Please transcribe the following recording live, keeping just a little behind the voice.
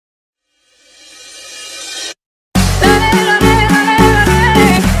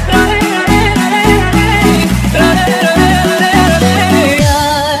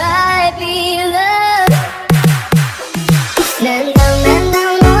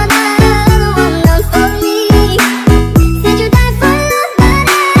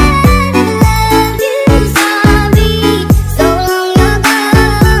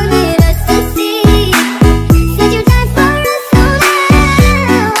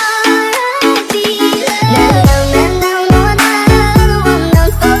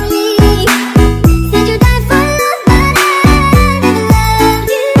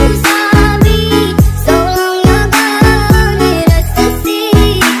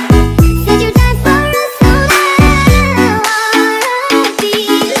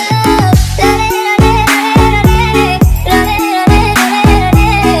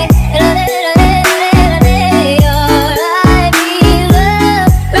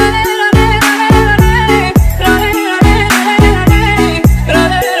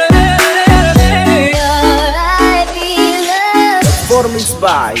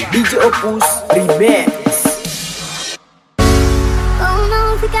Remix. Oh no,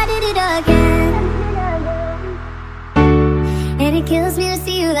 I think I did it again. And it kills me to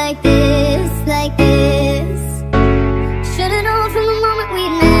see you like this, like this. Should've known from the moment we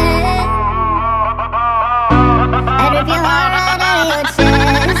met. I'd rip your heart right out of your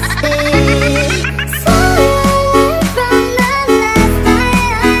chest. So from the last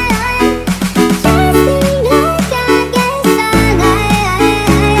night, just think like I guess I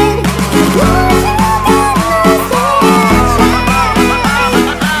lied. Won't you get lost in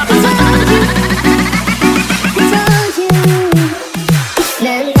I told you.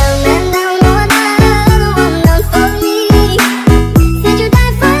 Na na na.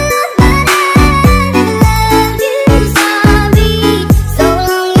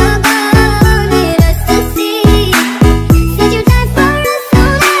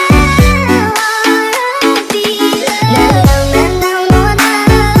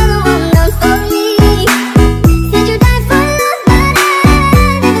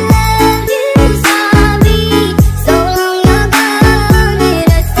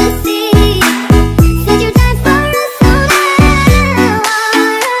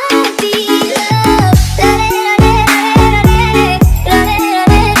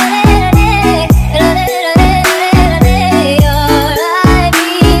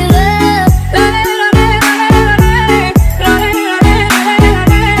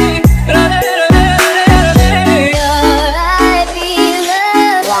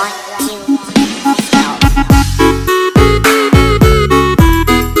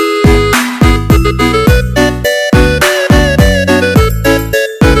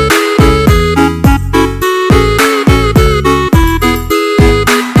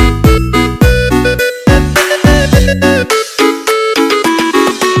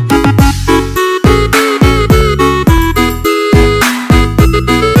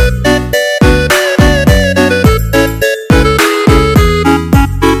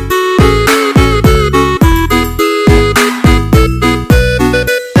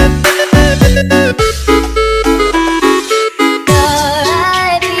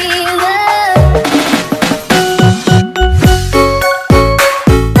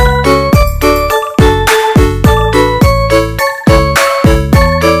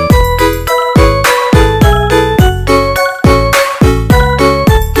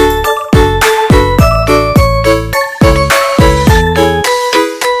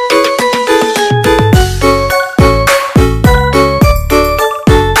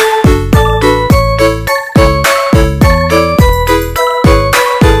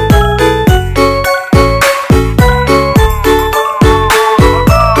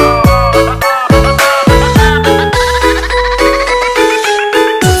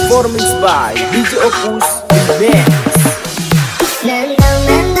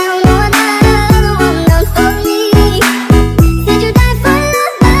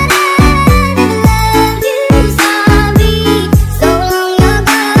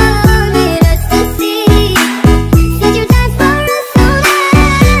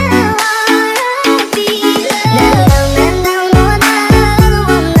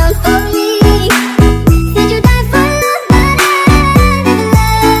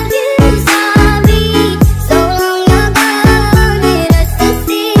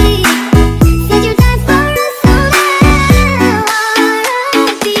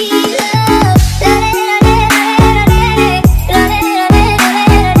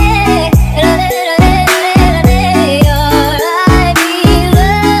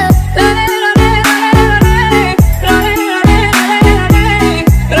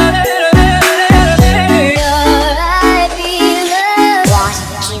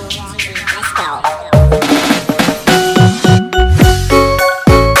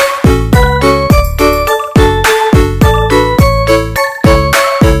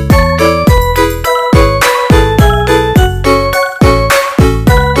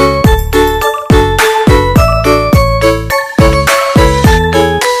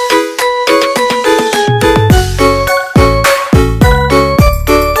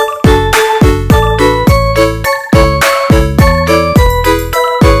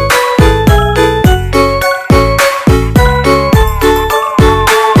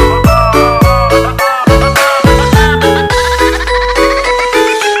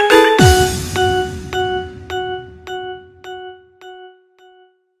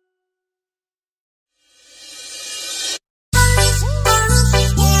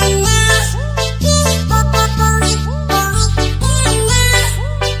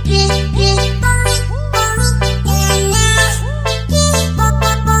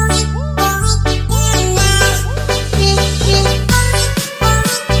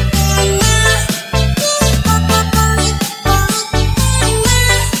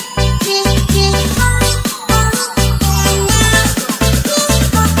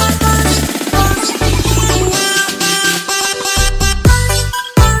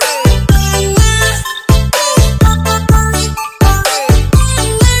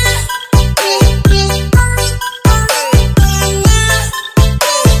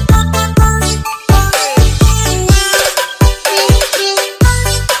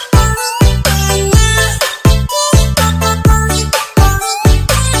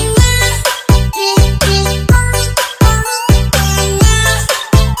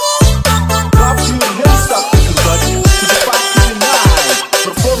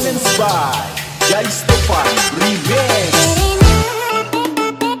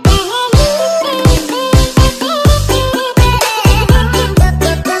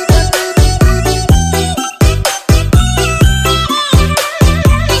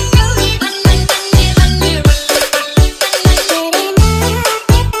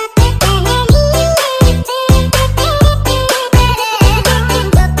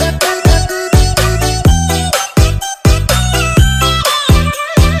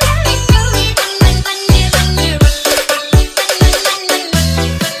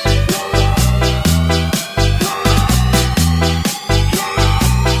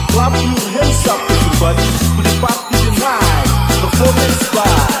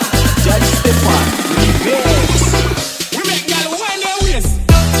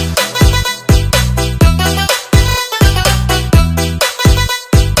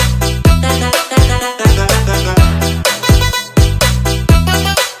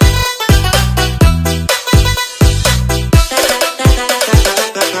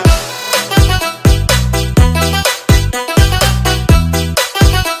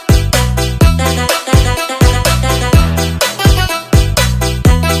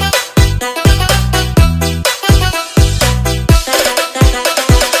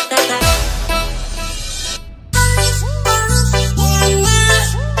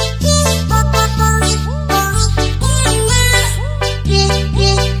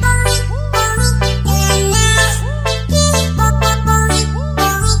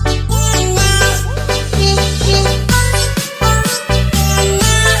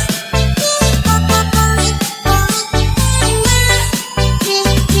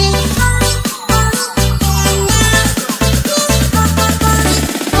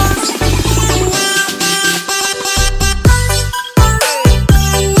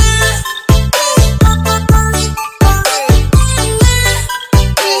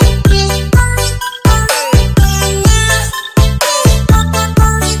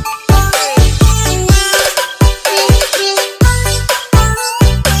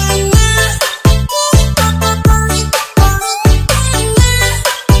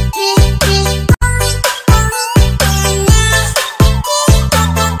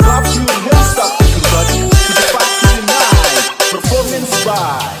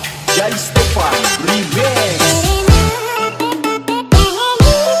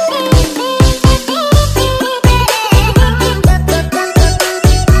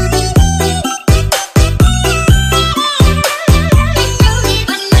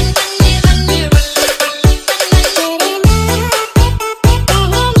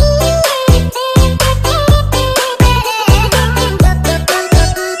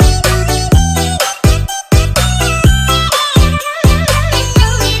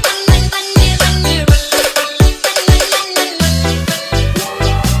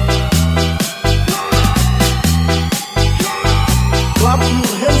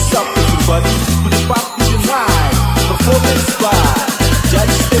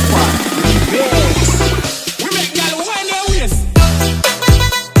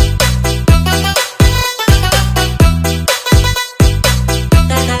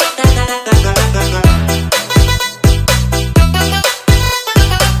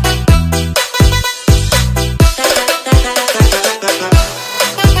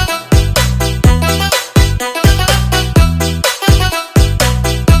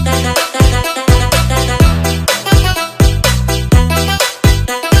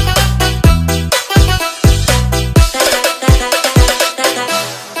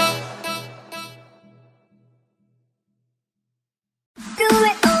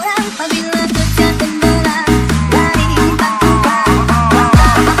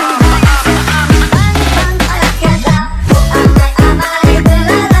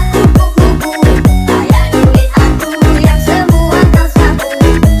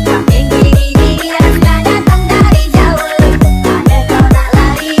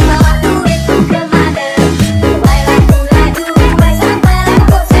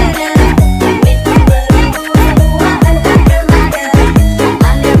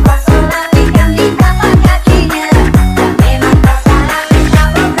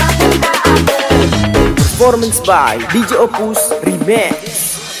 Performance by DJ Opus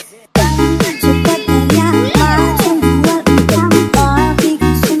Remix.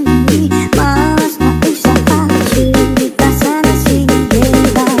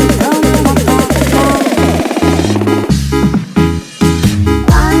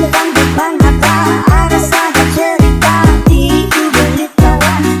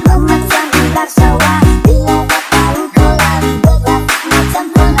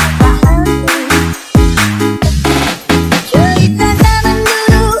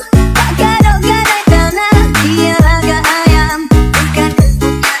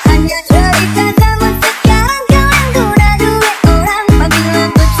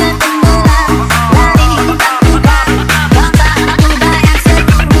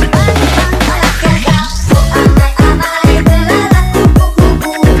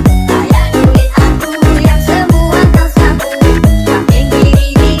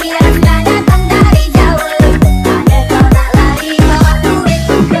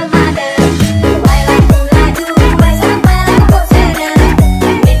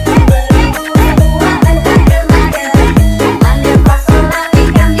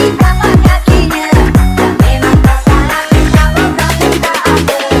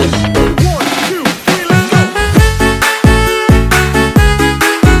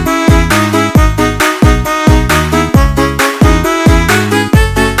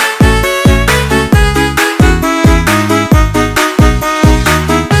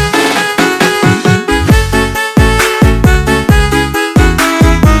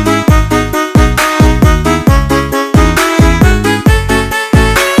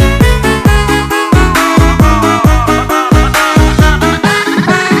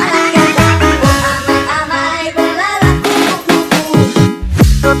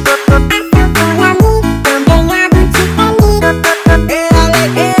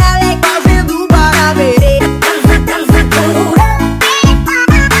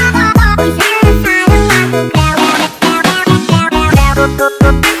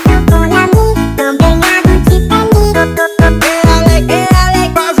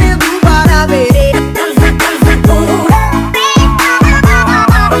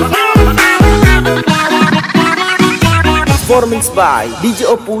 Performance by DJ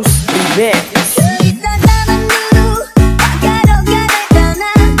Opus Remix.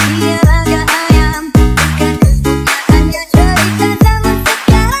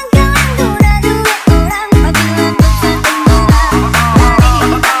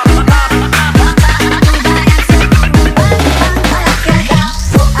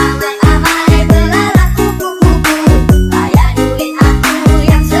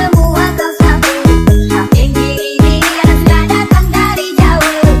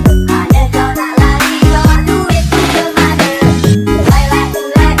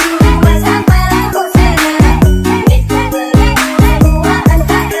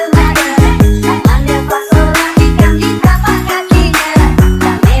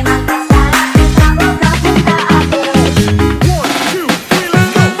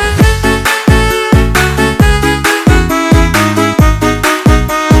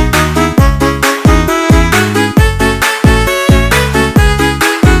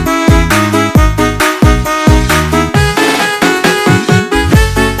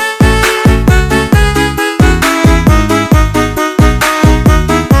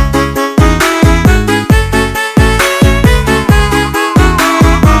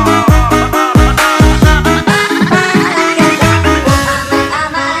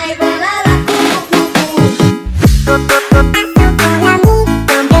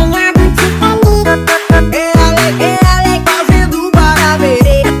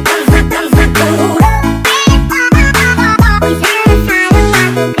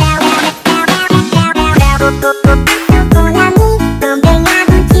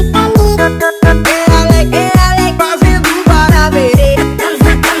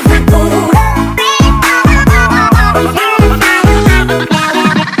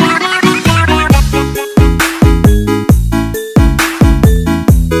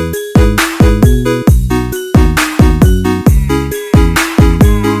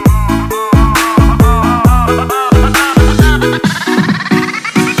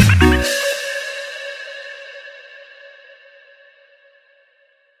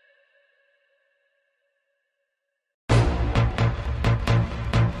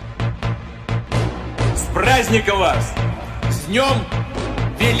 С праздником вас! С Днем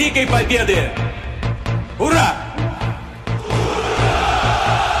Великой Победы! Ура!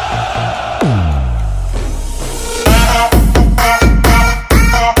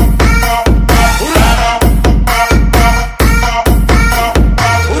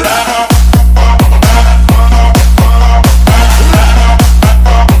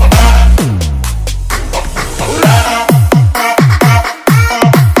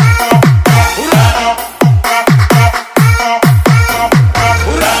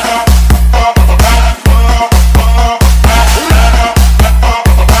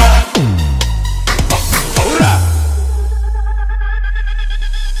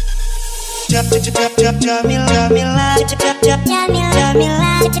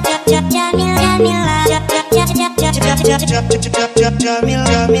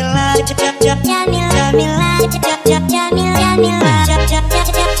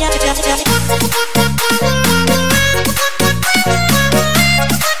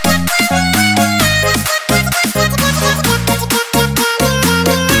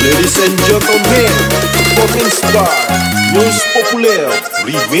 Ladies and gentlemen, performance by News Populer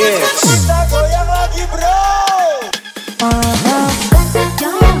Remix. Kita goyang lagi bro.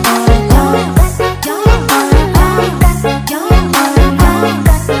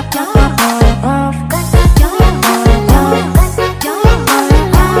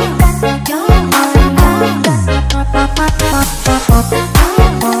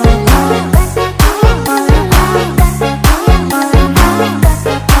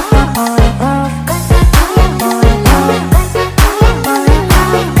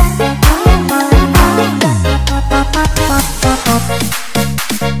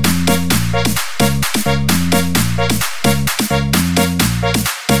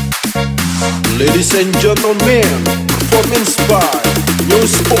 Ladies and gentlemen, performance by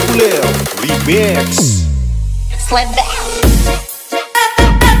News Populer Remix. Slap back.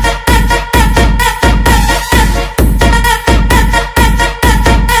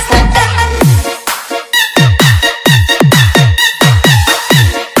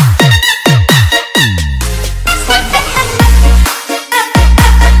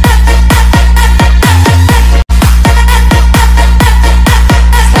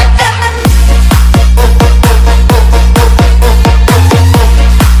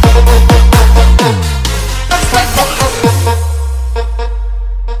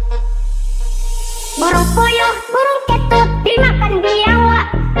 Burung puyuh, burung ketut dimakan biawak.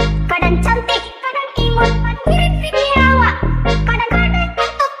 Kadang cantik, kadang imut, mirip biawak. Kadang-kadang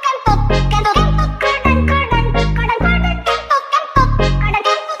kentut, kentut, kentut, kentut. Kadang-kadang kentut, kentut. Kadang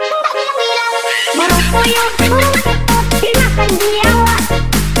kentut gembira. Burung puyuh, burung ketut dimakan biawak.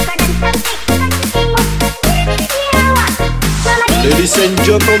 Kadang cantik, kadang imut, mirip biawak. Ladies and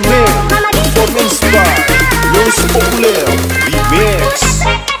gentlemen, performance by News Populer Remix.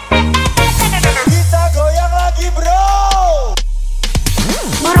 Kita goyang lagi bro.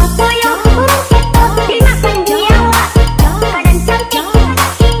 Burung puyuh, burung ketut dimakan biawak. Kadang cantik,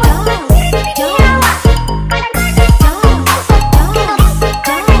 kadang imut, mirip biawak. Kadang-kadang kentut,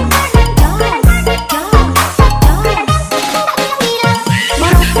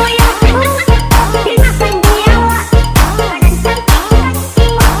 burung puyuh, burung ketut dimakan biawak. Kadang cantik, kadang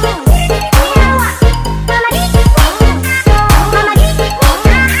imut, mirip biawak. Mama gigit,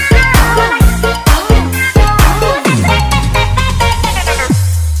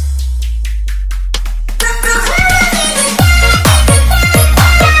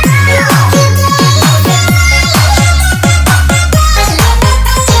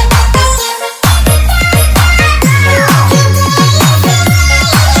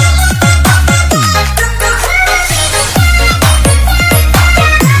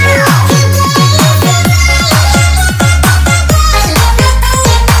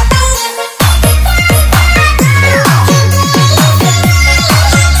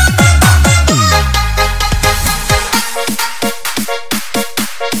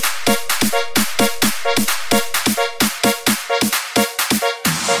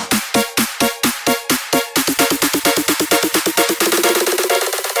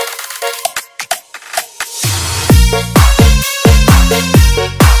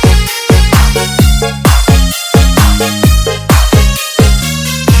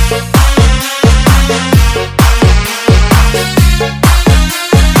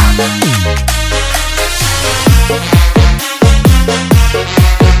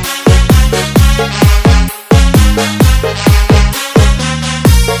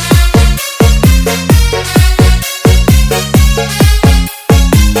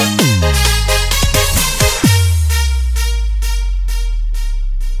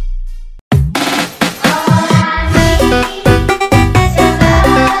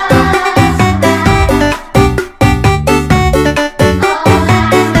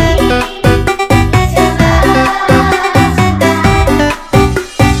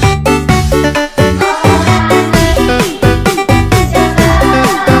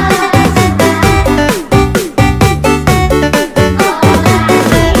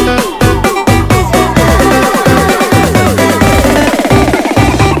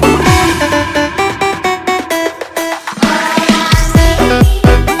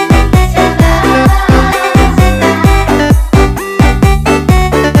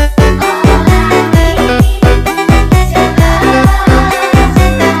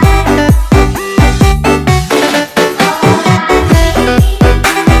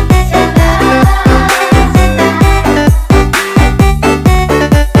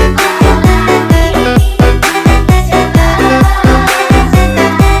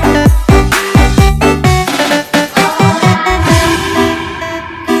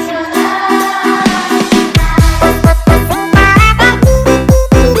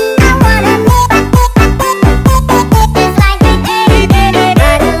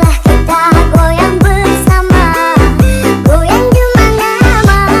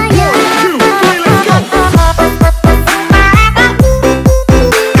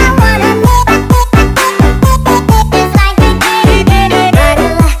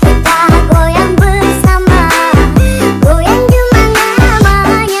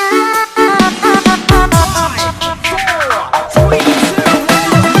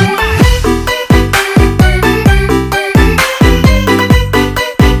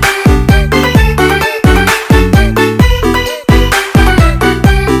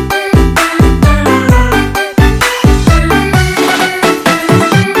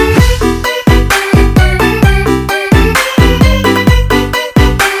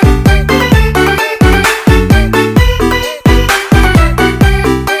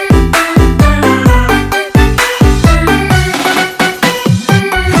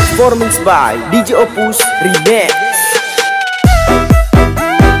 Performance by DJ Opus Remix.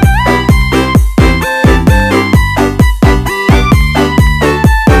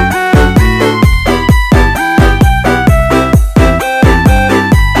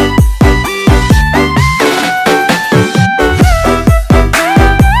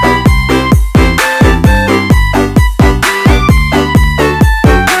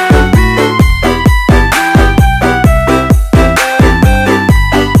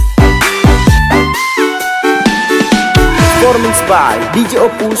 Performance by DJ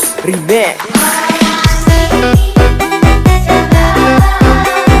Opus Remix.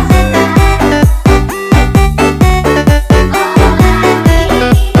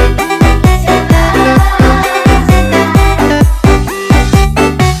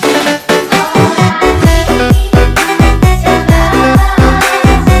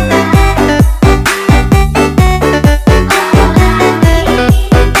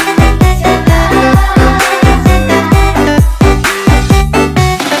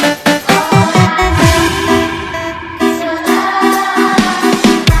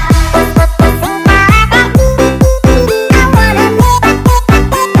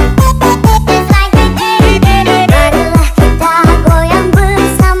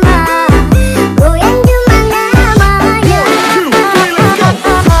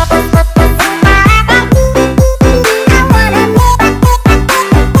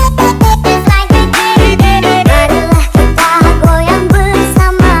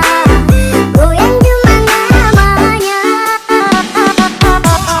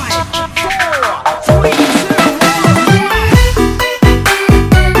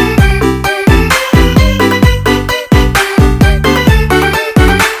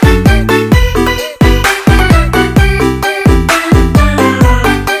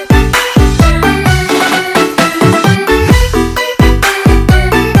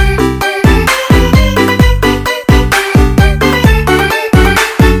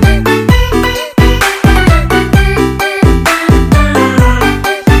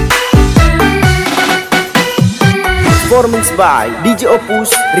 Performance by DJ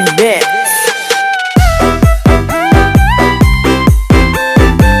Opus Remix.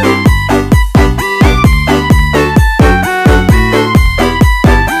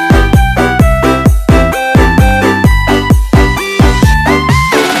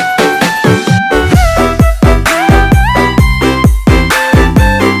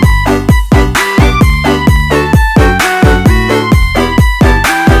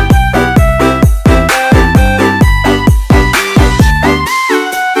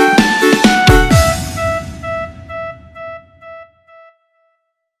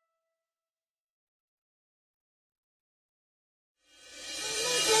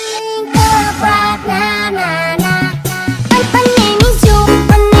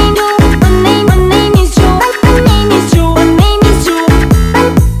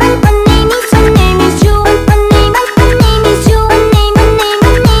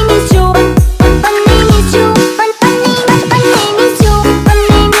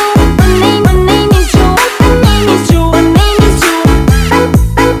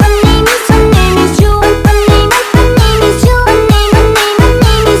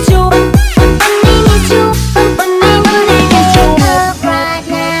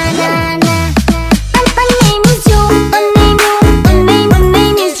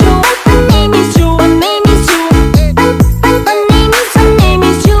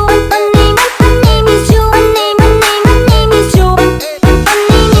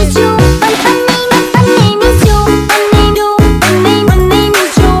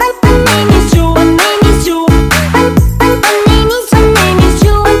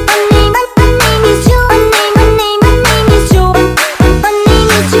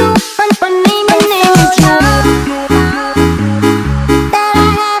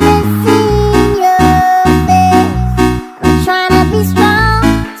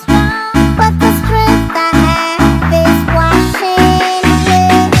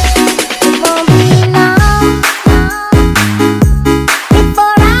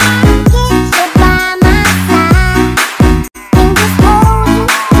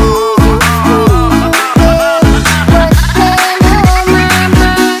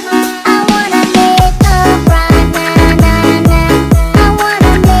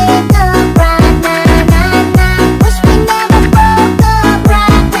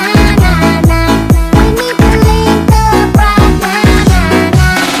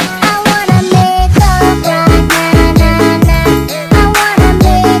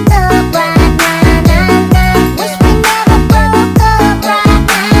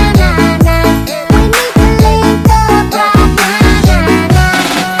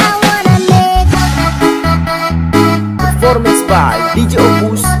 DJ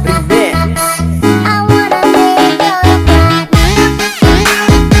Opus Remix. I wanna make love right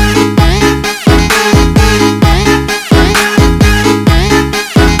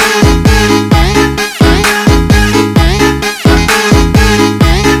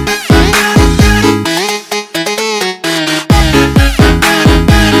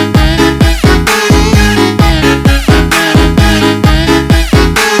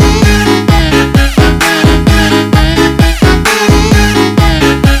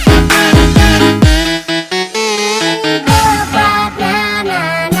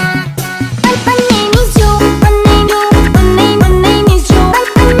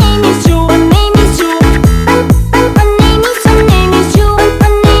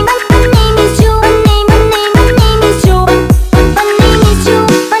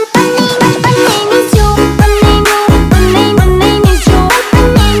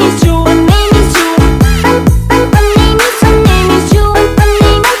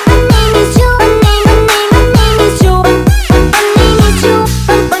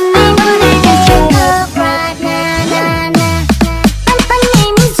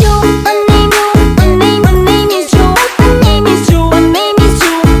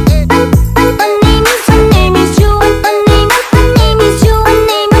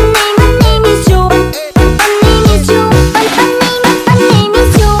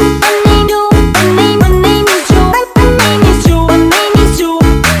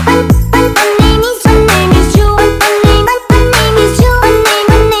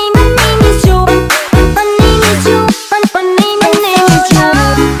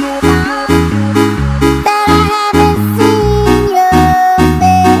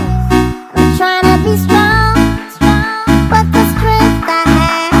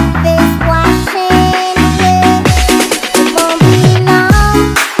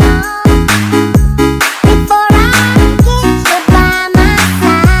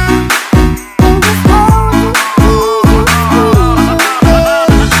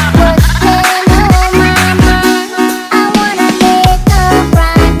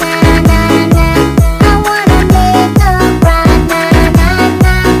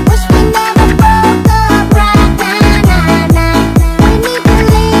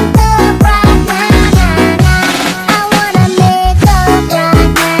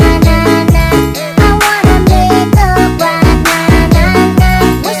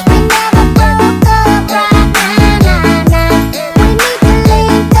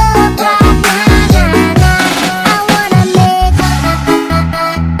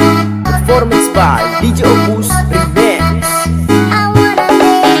Performance by DJ Opus Remix.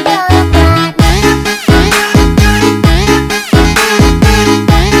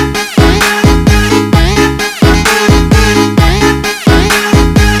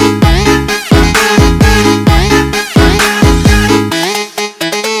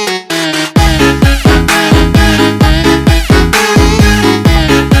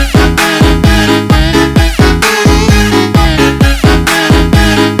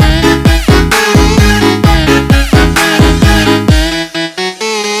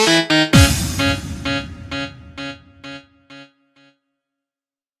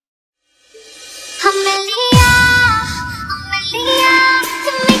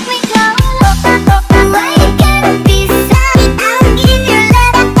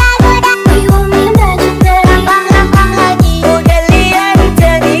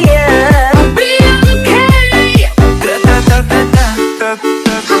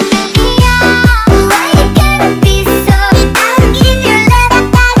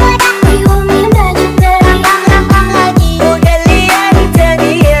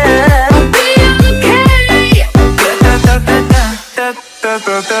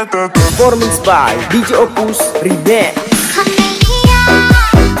 Performance by DJ Opus Remix. I'm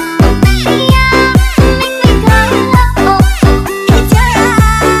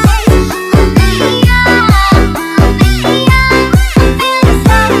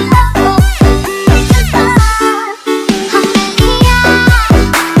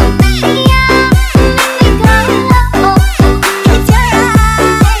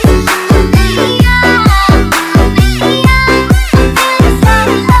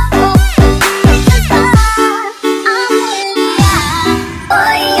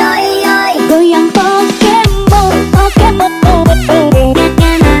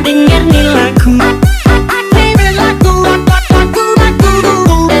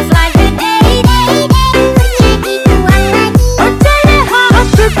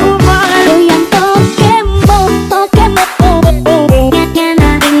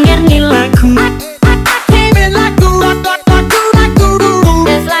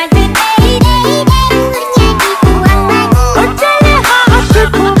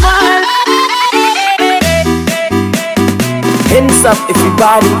up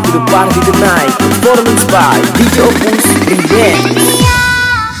everybody to the party tonight. Performance by DJ Opus Remix.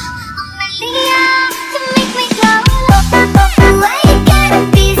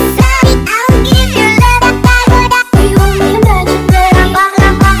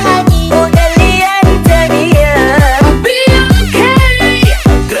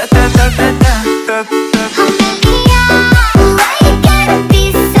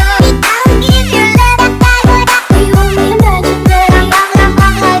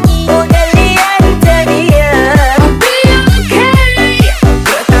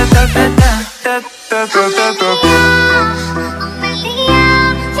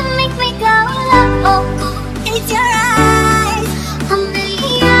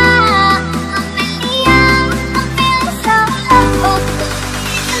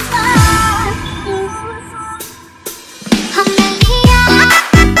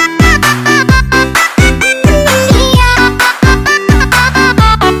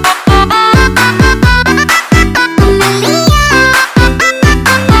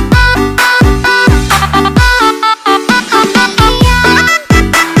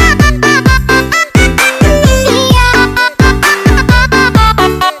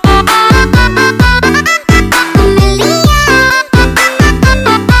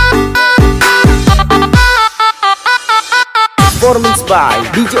 Performance by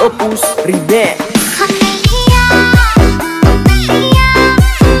DJ Opus Remix.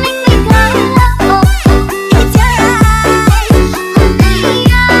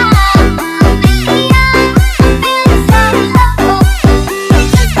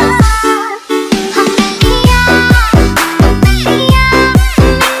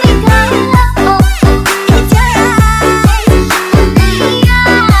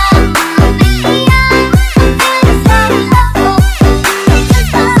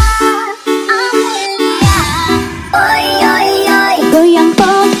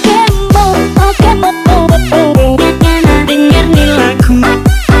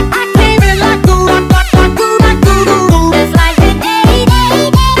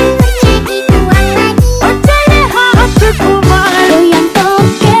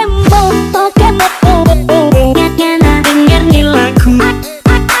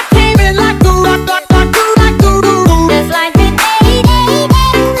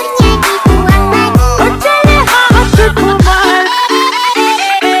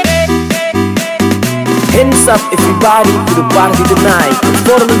 Hands up everybody to the party tonight.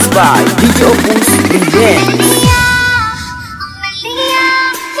 Performance by DJ Opus Remix.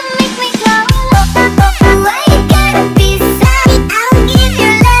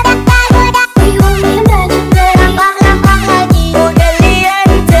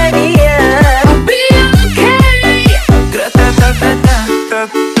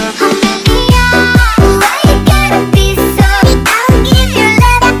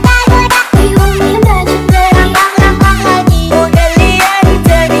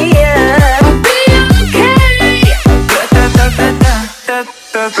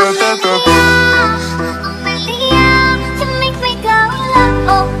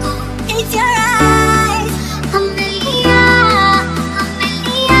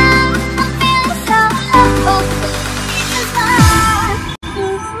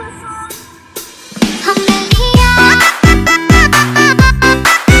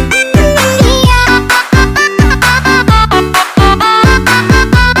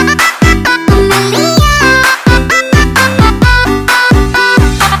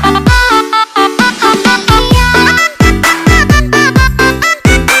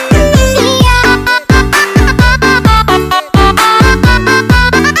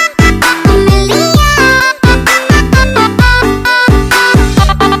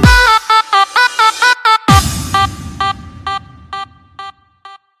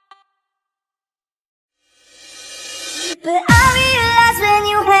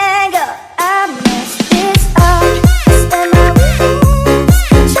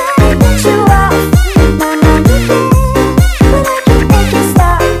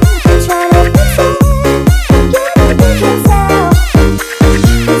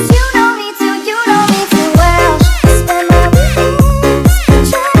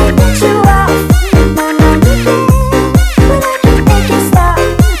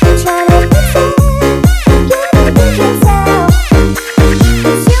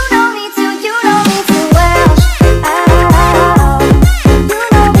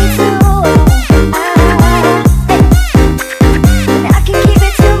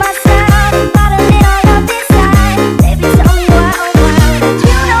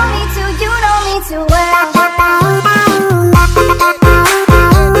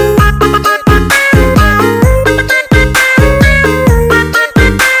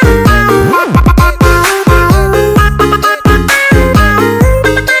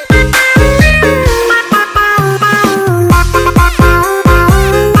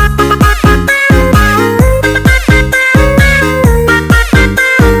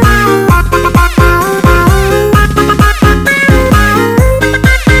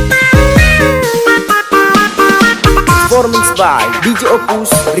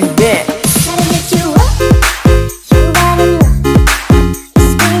 Opus Remix. Gotta get you up, you gotta know.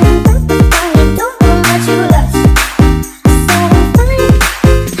 It's screaming when you do what you love. I said I'm fine, I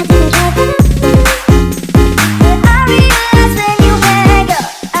didn't care for nothing. But I realized when you hang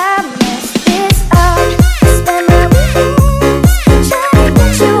up, I messed this up. Spend my weekends trying to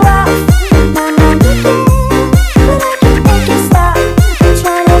get you off my mind again, but I can't make it stop. I'm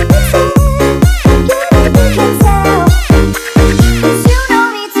trying to pretend you can tell. 'Cause you know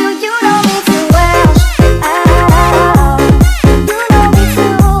me too, you know me too well. You know me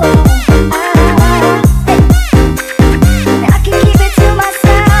too. I can keep it to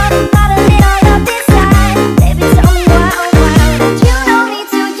myself, bottle it all up inside. Baby, tell me why, oh why. You know me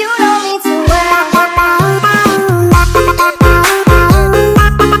too, you know me too well.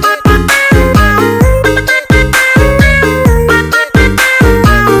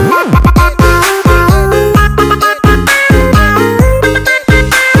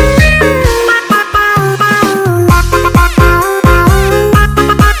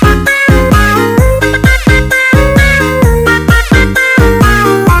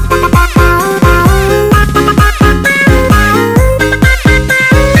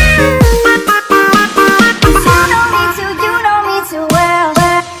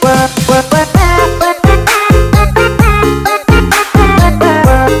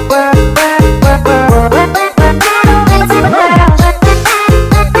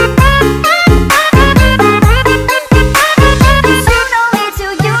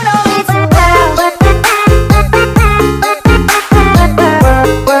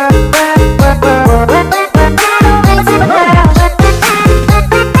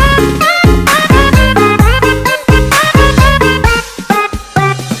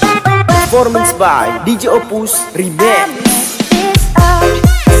 Performance by DJ Opus Remix.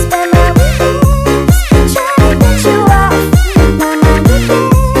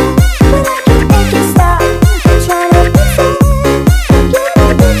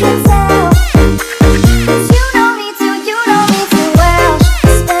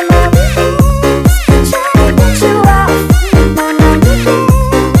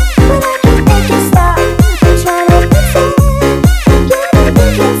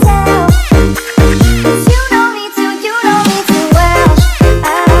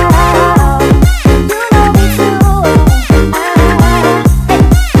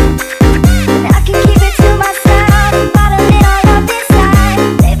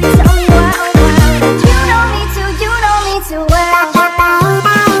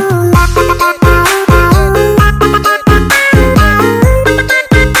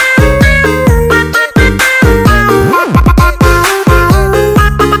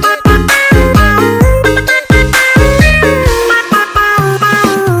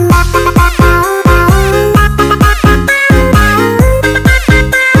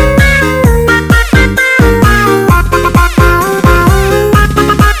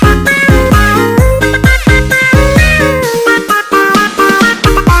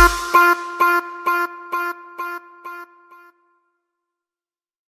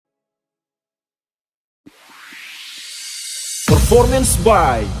 Performance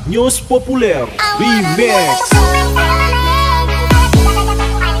by News Populer Remix.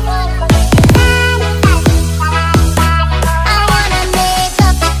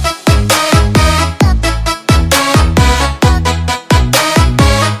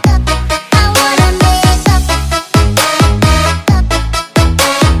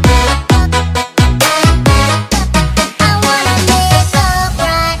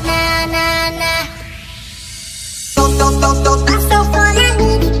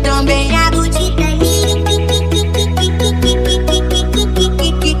 Também a boutique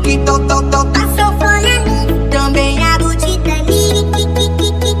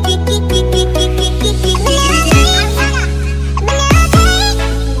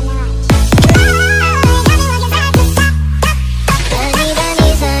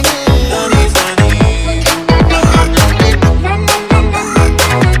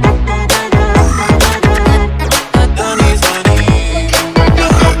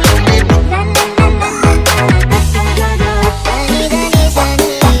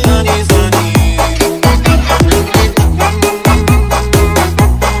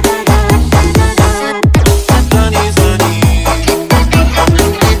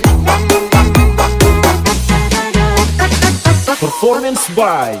Performance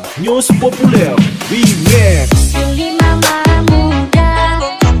by News Populer Remix. Pilih mama muda,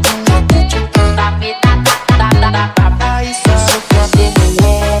 tapi tak bisa seperti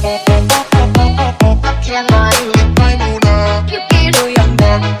yang lain. Itu yang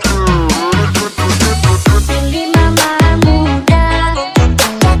pilih mama muda,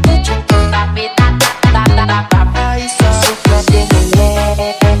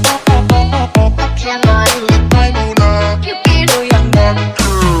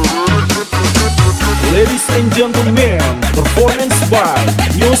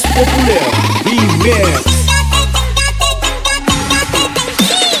 News Populer Remix.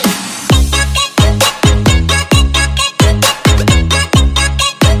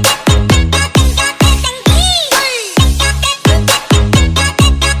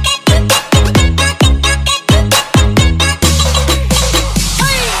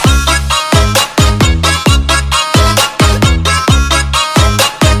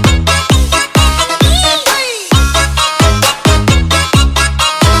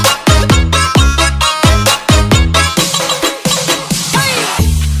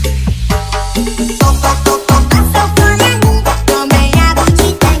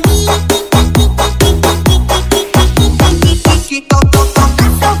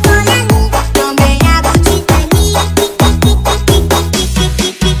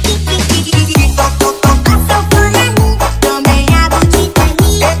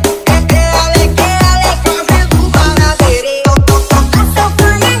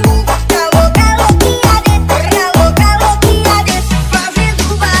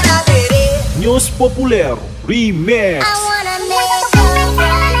 News Populer Remix.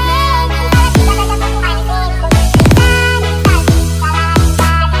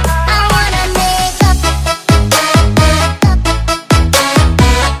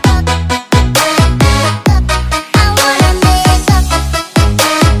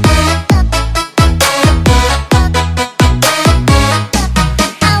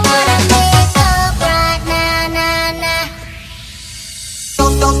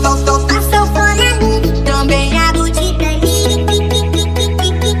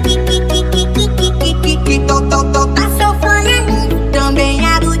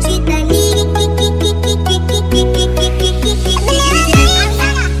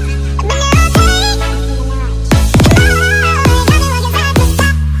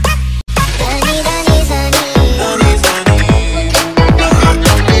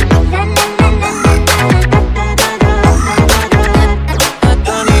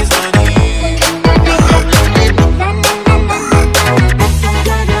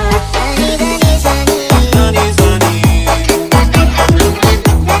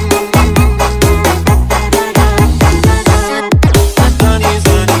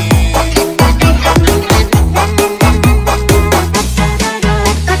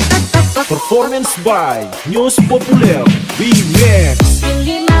 Performance by News Populer Remix.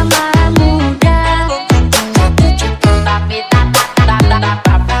 Pilih mama muda, tapi tak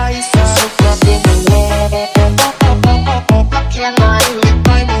bisa suka dengan yang lain. Itu yang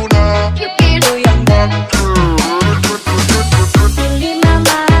pilih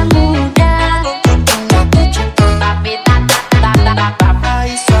mama muda, tapi tak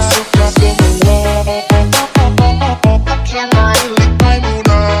bisa suka dengan yang lain.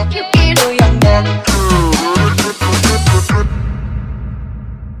 Itu yang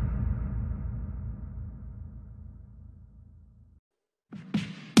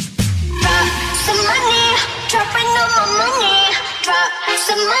some money, dropping on my money. Drop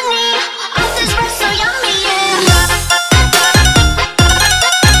some money, all this bread so yummy, yeah.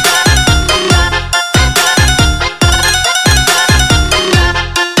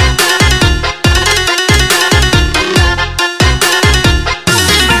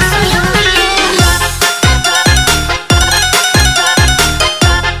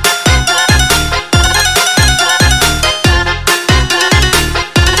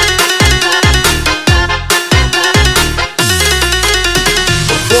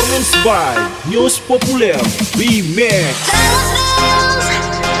 By News Populer Remix.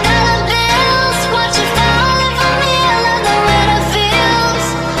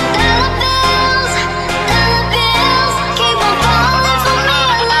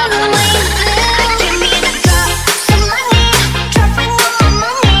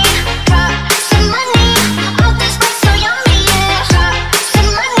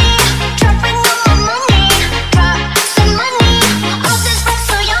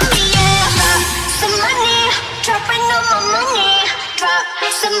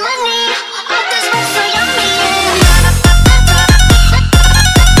 Some money, all this bread so yummy, yeah.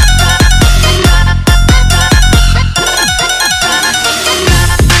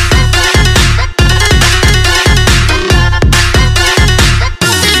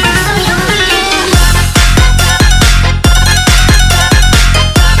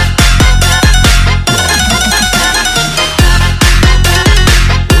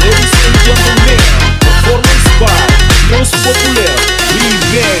 Ladies and gentlemen, performance by News Populer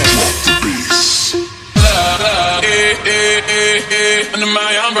Remix.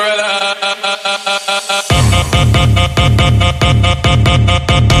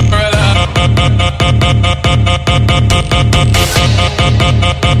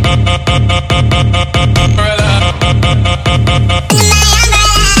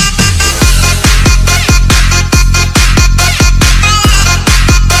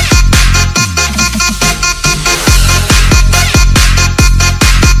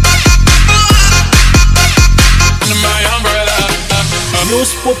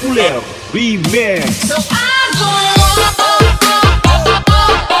 Populer Remix.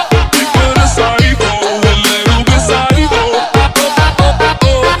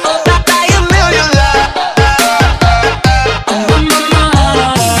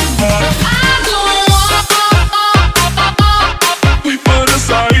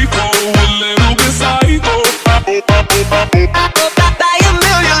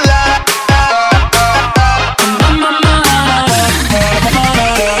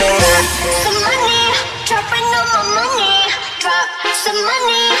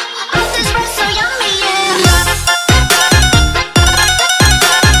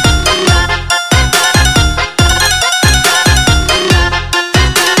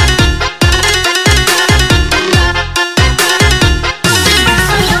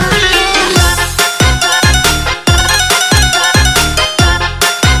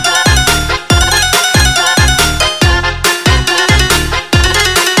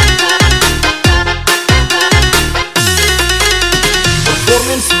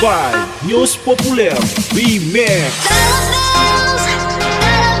 By News Populer Remix.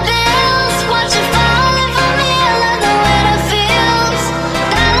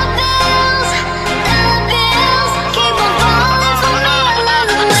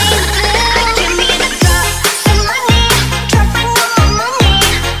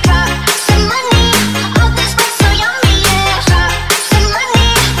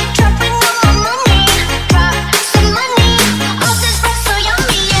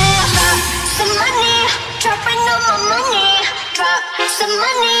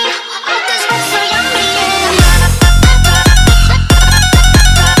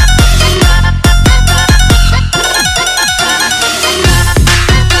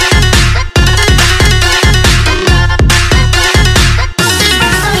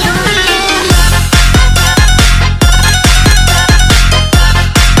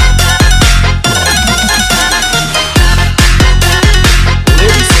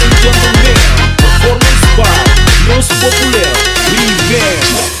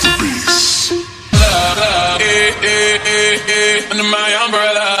 Under my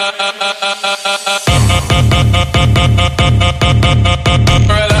umbrella.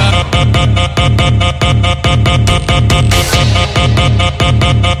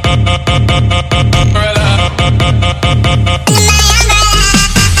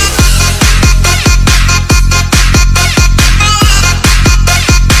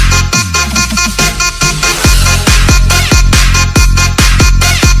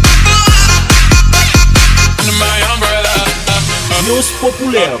 News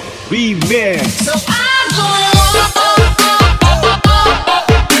Populer Remix.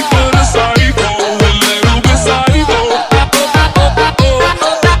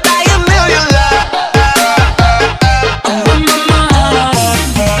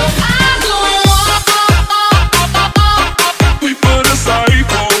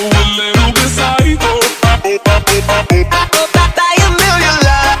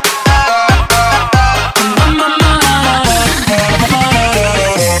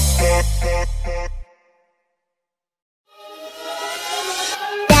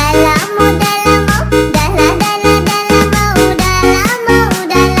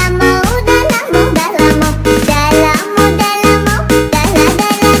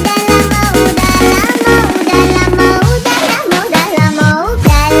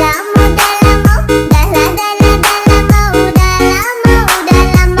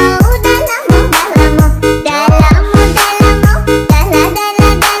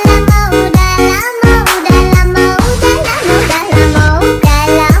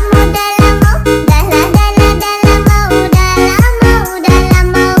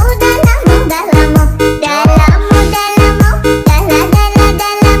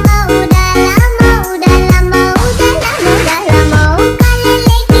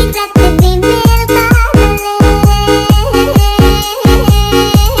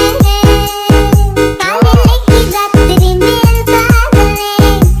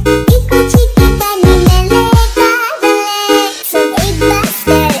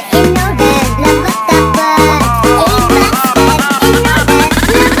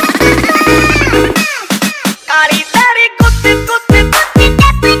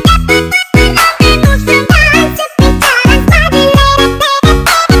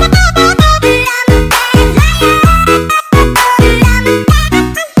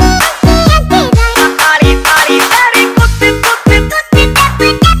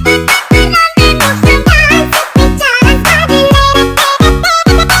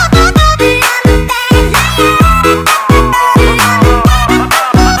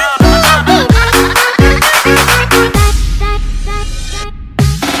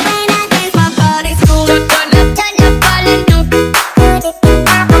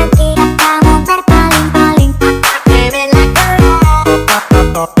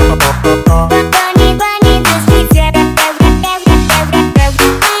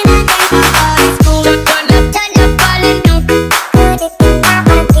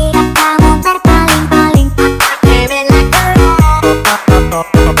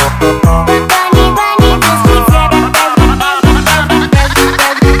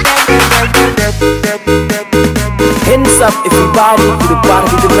 Hands up everybody to the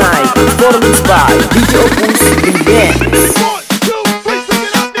party tonight. Performance by DJ Opus Remix.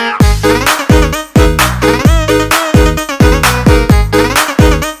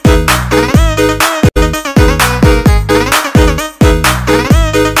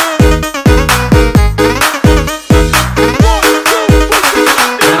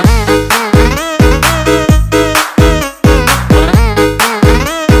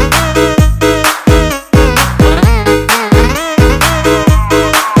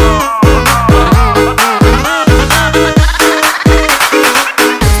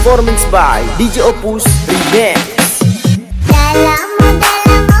 Performance by DJ Opus Remix.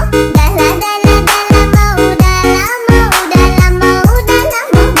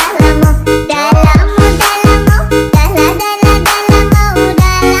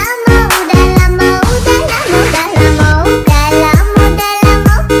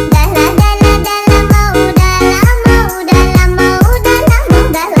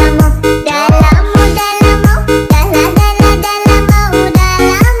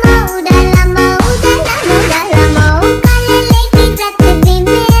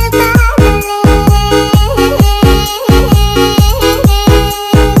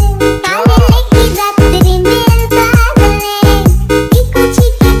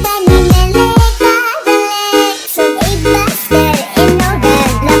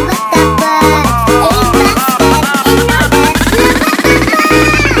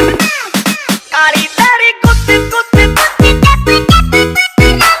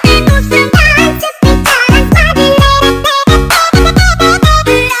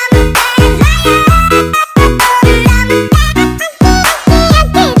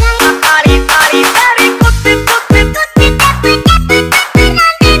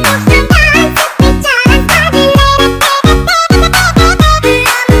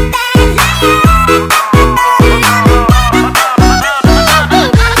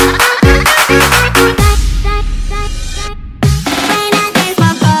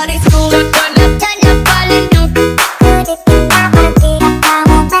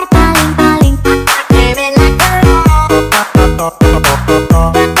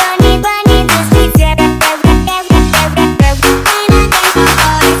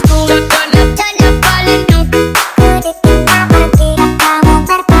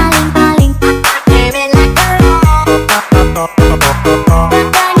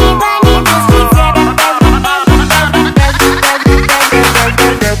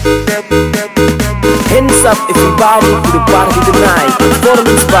 Hands up everybody to the party tonight.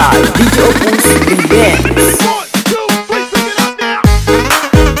 Performance by DJ Opus Remix.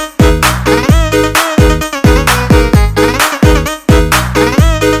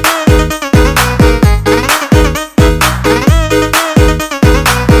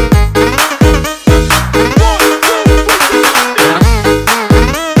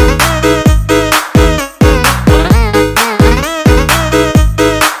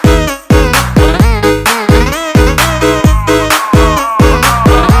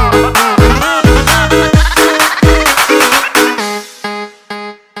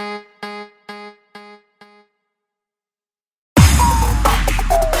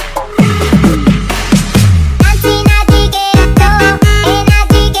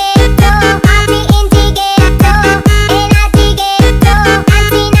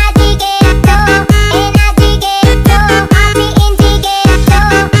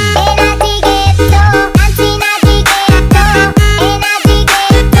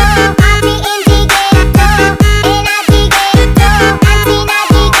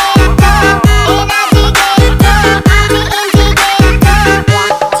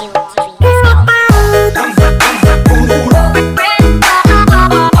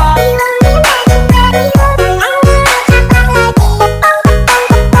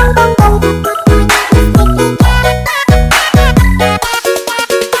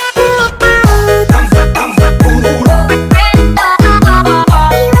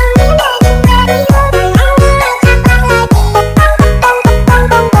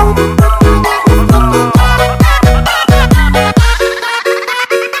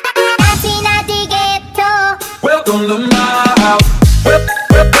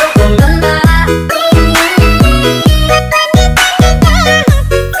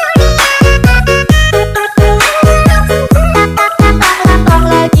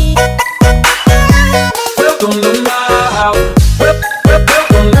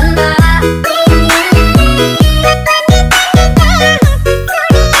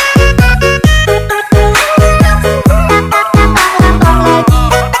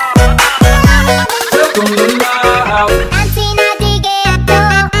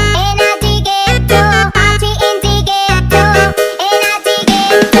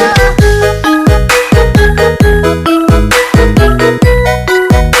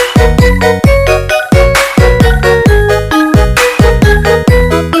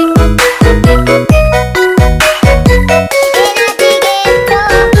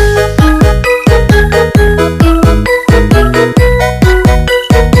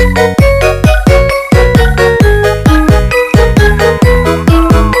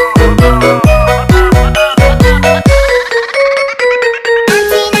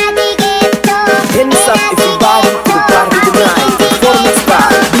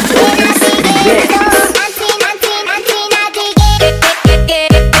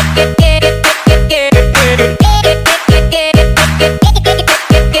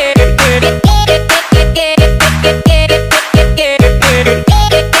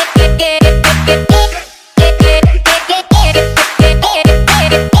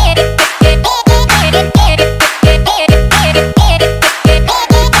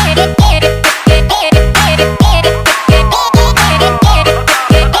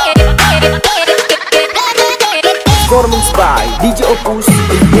 DJ Opus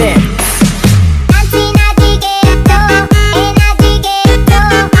Remix.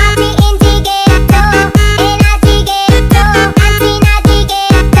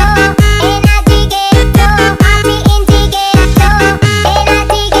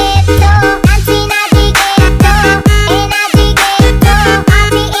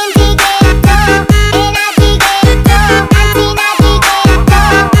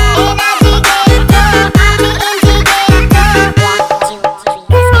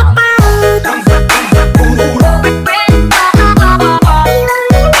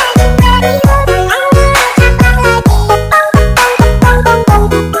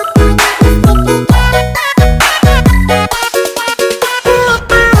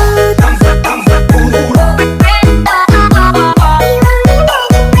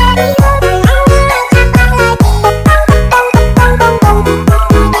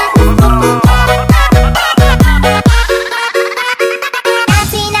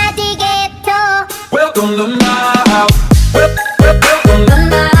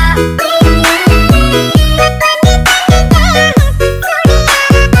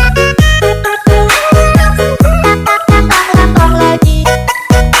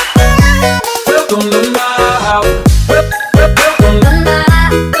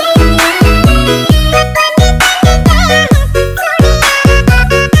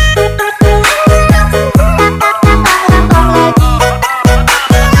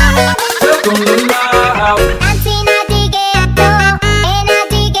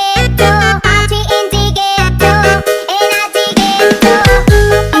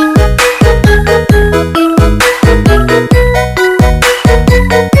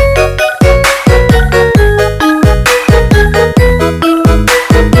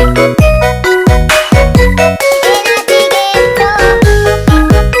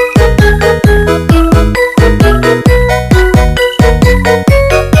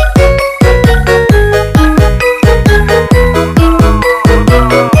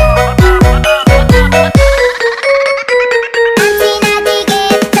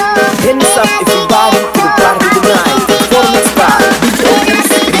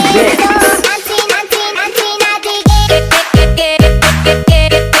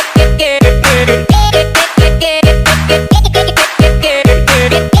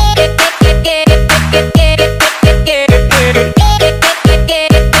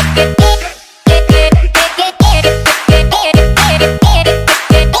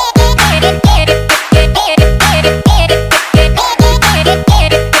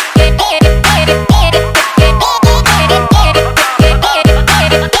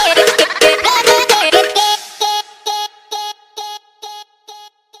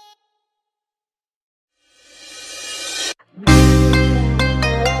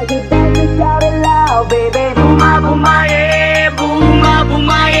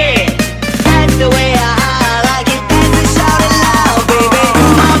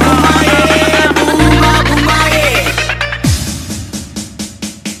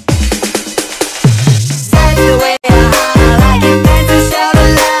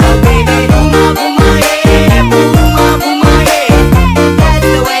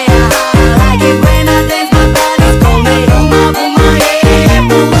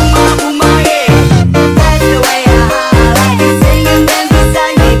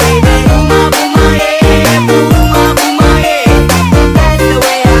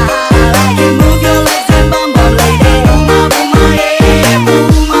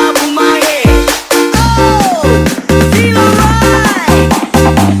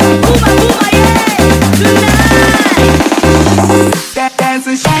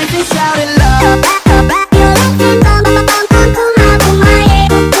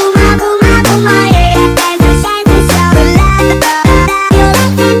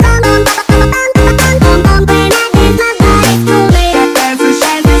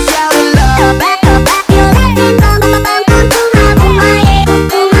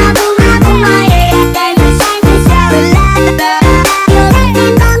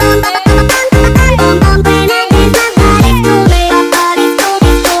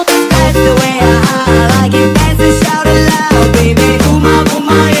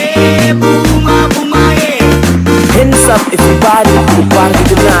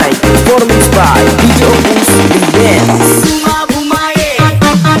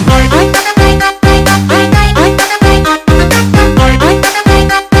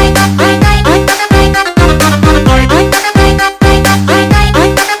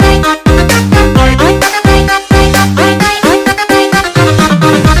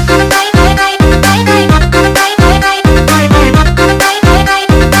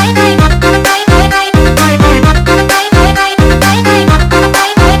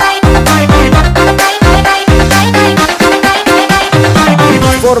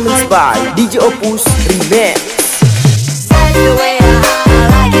 by DJ Opus Remix. That's the way I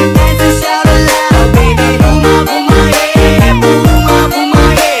like it, dance and shout it loud, baby. Booma, booma, yeah, booma,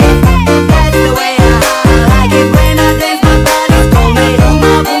 booma, yeah. That's the way I like it when I dance, my body's calling me.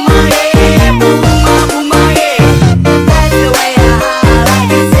 Booma, booma, yeah, booma, booma, yeah. That's the way I like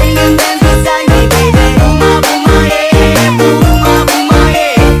it, sing and dance beside me, baby. Booma, booma, yeah, booma, booma,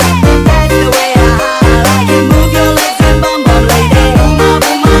 yeah. That's the way I like it, move your legs and bum bum, lady. Booma,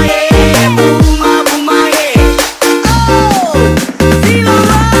 booma, yeah, booma, booma, yeah. Oh, feel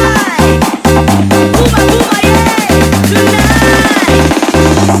alright. Booma, booma, yeah, tonight.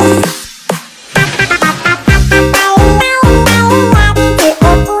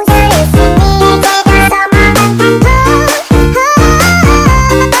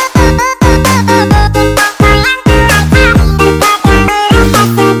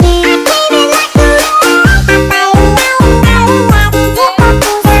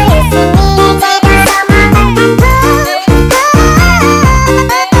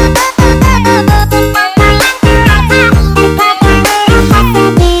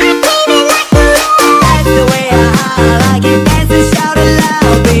 That's the way I like it, dance and shout it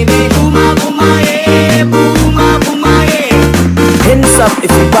loud, baby. Booma, booma, yeah, booma, booma, yeah. Hands up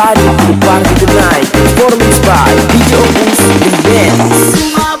everybody to the party tonight. Performance by DJ Opus Remix.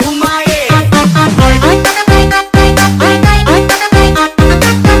 Booma, booma, yeah.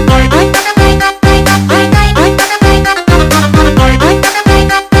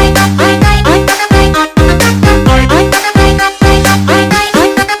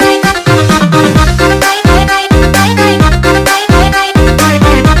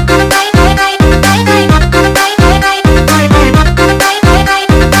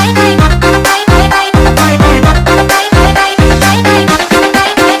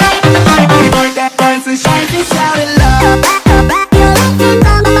 Dance and shout it loud. Dance and shout it loud.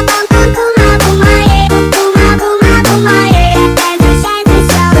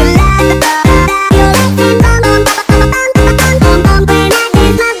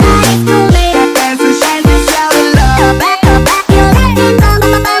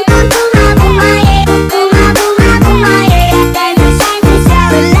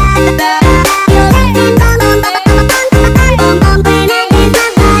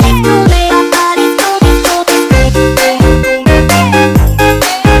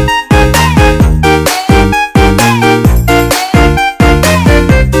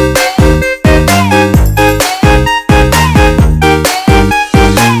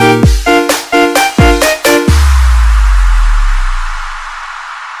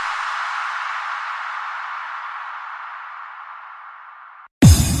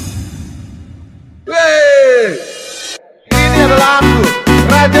 Wey, ini adalah aku,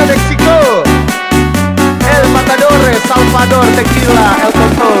 Raja Meksiko, El Matador, Salvador, Tequila, El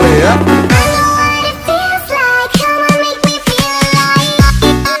Controle ya.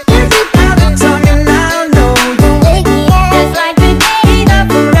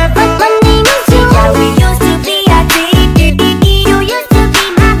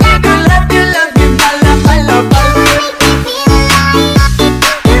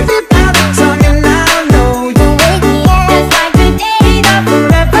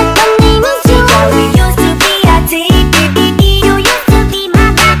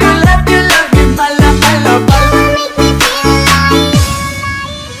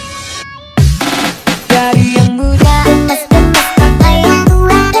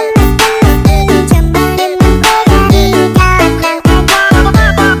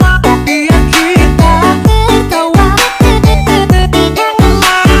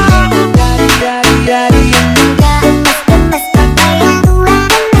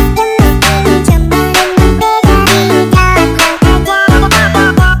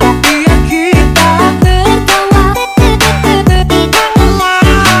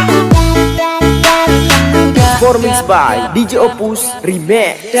 Performance by DJ Opus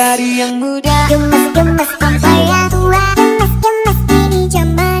Remix. Dari yang muda, Gemes-gemes sampai yang tua, gemes-gemes ini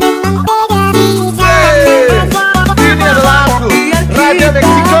zaman emang beda. Ini adalah aku, Raja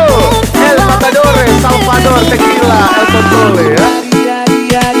Meksiko, El Matador, Salvador, Tequila, El Controle ya.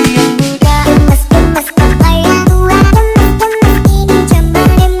 Gemes-gemes sampai yang tua, gemes-gemes ini zaman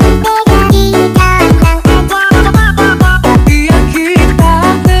emang beda. yang kita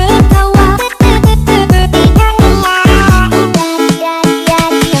tertawa.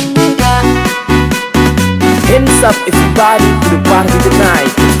 Hands up everybody to the party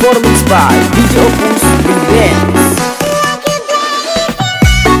tonight. Performance by DJ Opus Remix.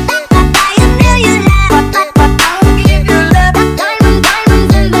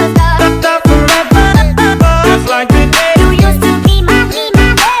 Just like the day you used to be my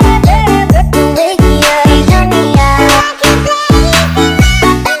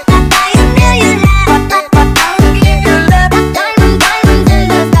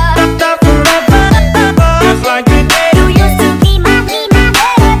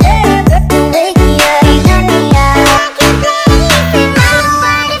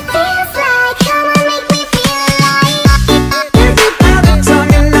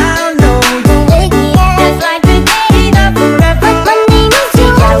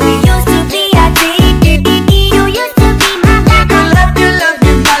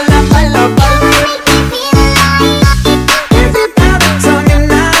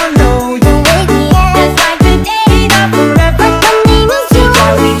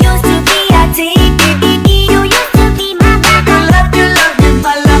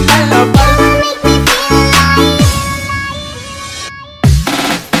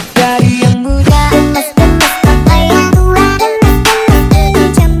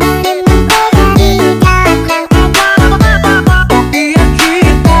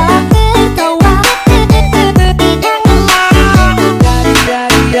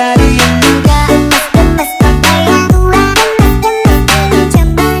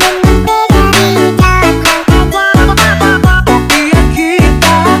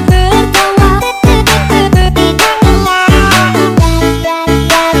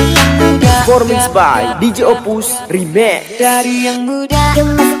by DJ Opus Remix. Dari yang muda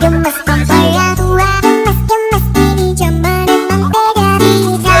Gemes-gemes sampai yang tua, gemes-gemes ini zaman emang beda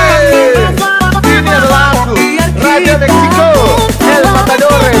beda. Ini adalah lagu Radio Meksiko, El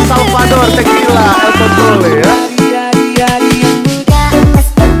Matador, Salvador, Tequila, El Controle ya. Dari yang muda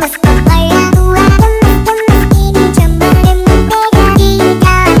Gemes-gemes sampai yang tua, gemes-gemes ini zaman emang beda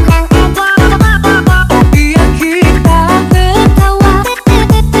beda. yang kita ketawa.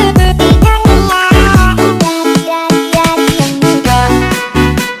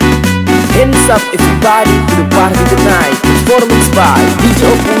 Hands up everybody to the party tonight. Performance by DJ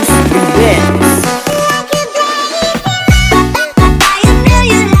Opus Remix.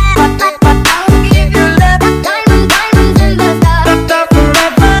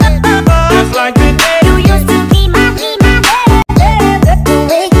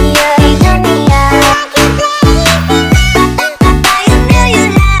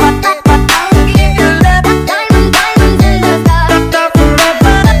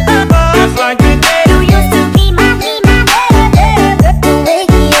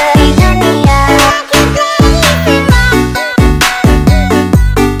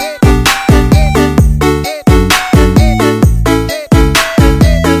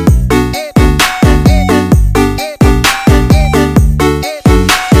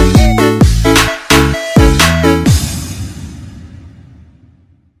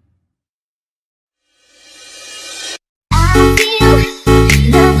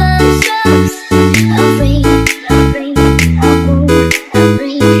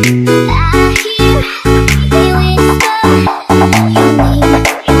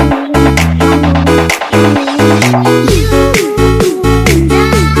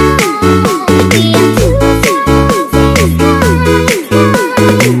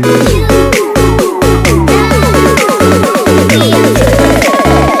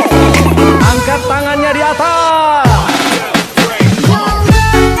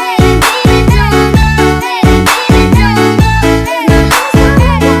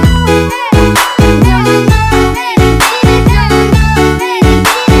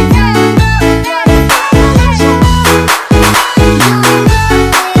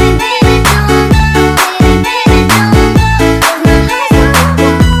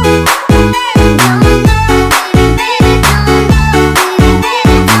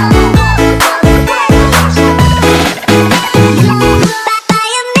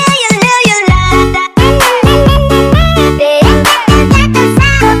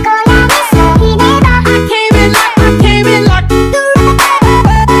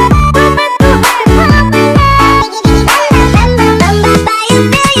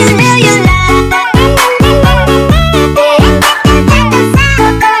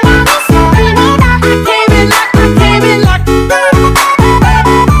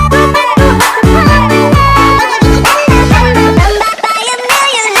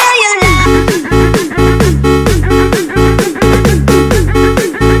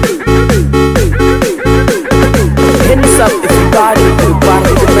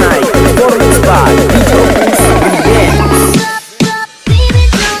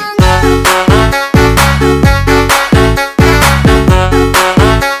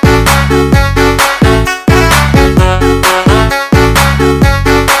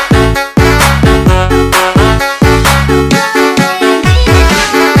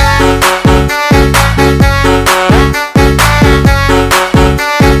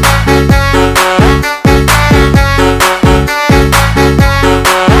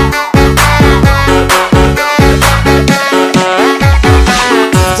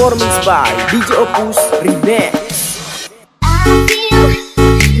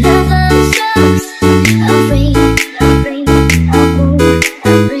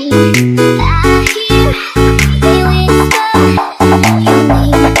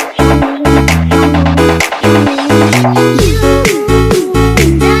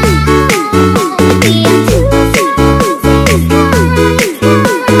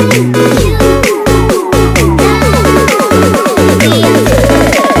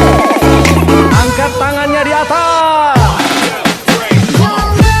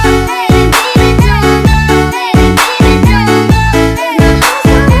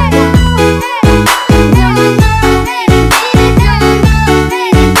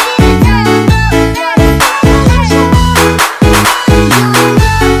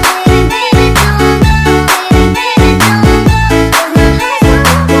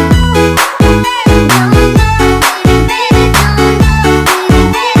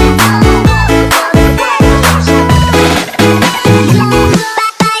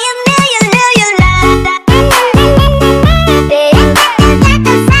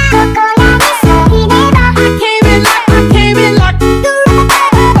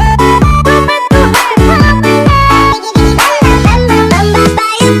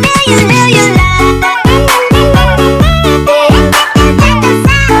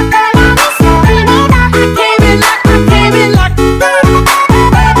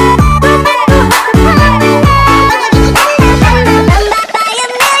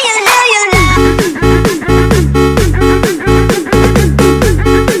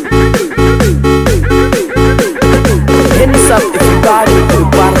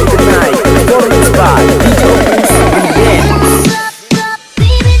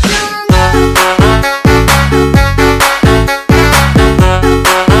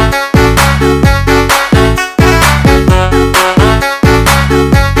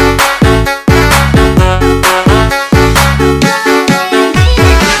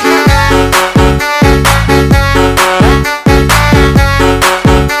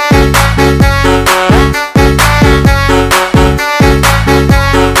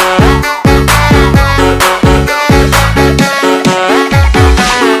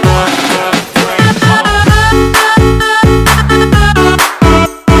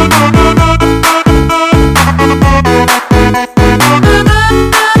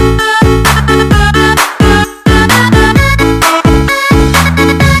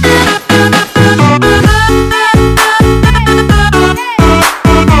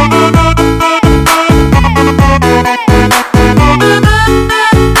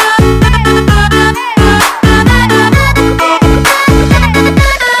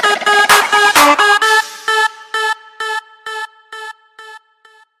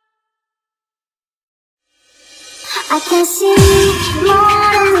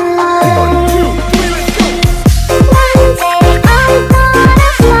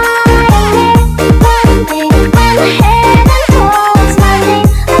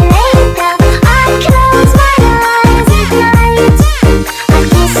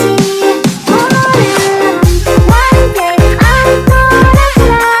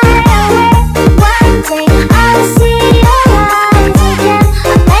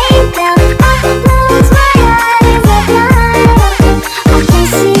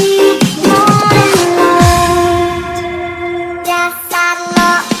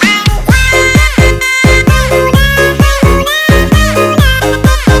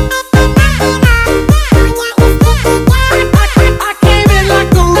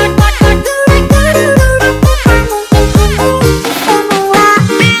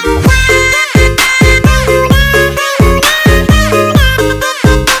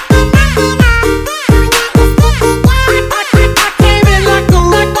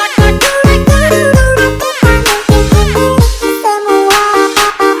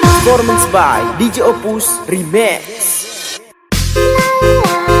 Performance by DJ Opus Remix.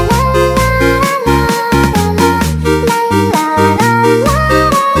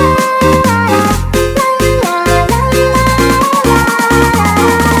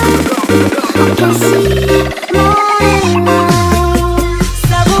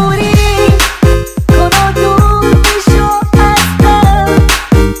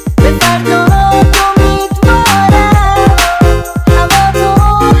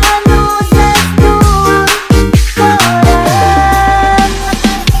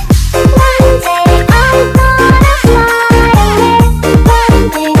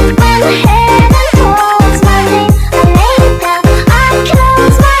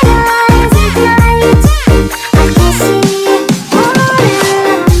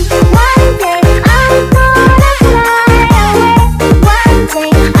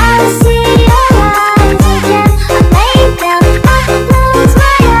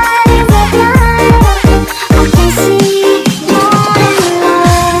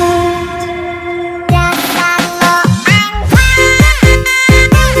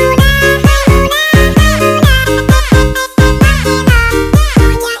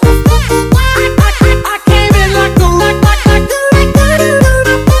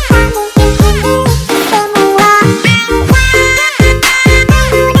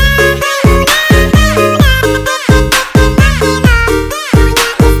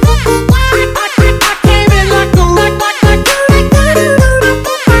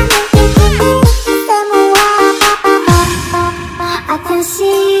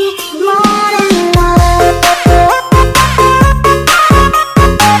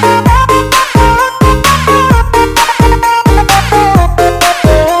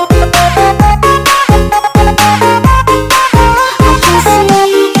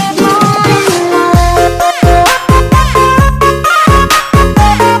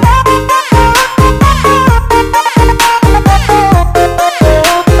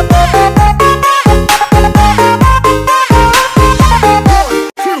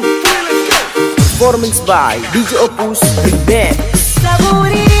 Performance by DJ Opus Remix.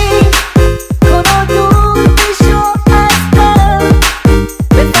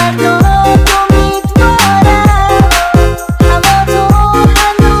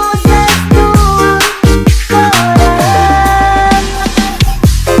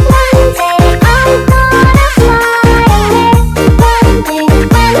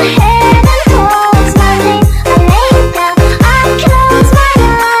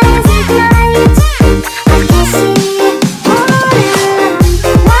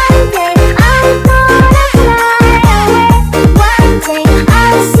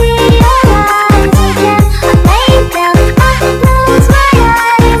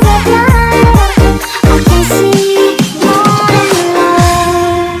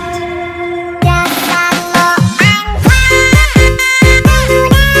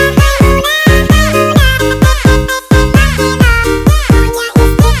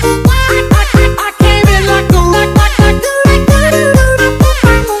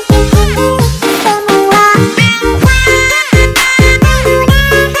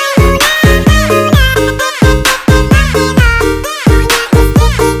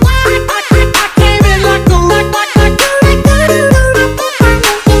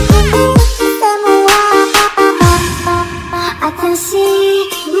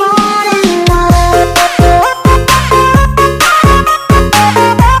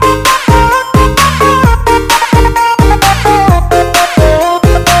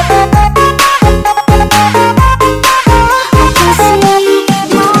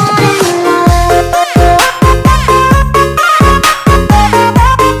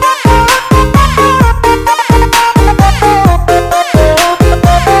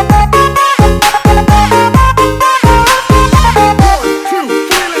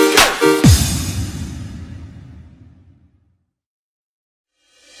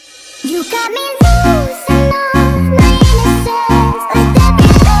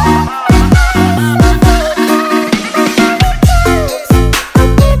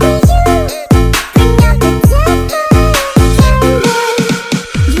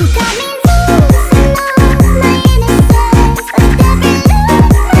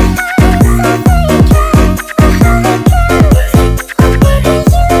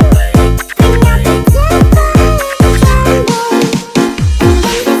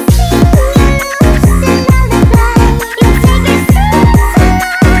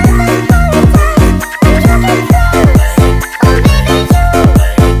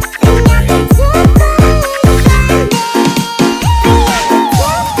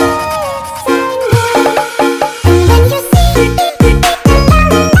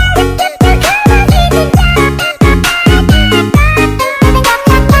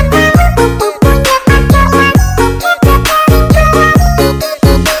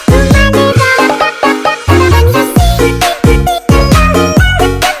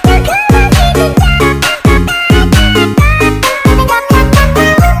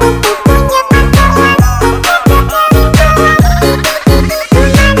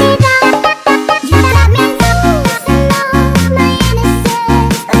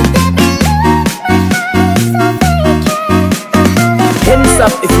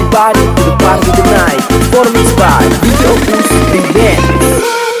 up everybody to the party tonight. Performance by DJ Opus Remix.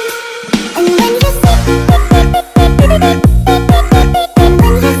 And when you see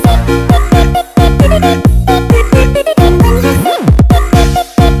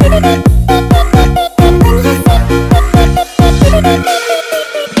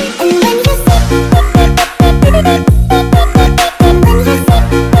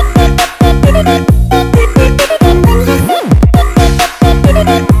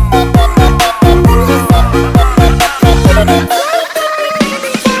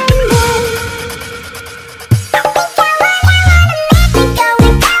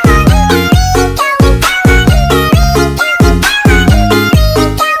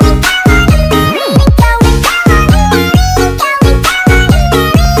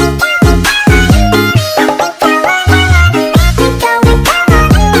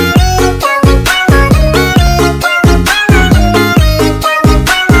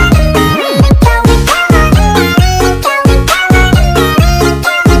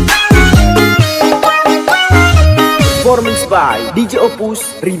Performance by DJ Opus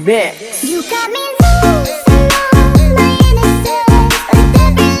Remix. you got me losing all my innocence, but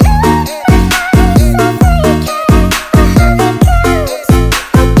baby,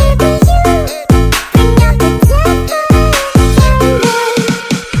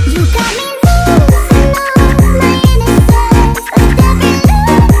 you got me losing all my innocence,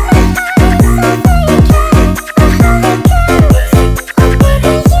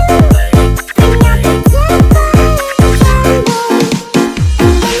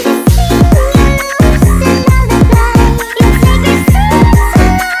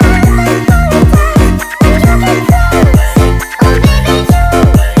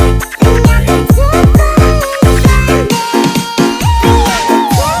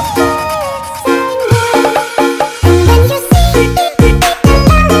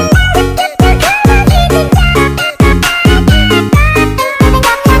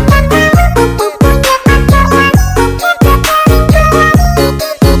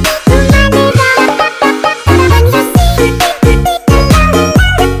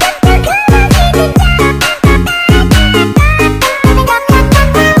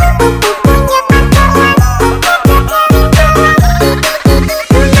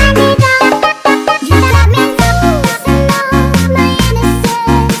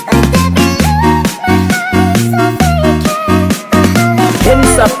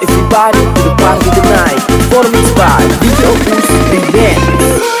 Hands up everybody to the party tonight. Performance by DJ Opus Remix.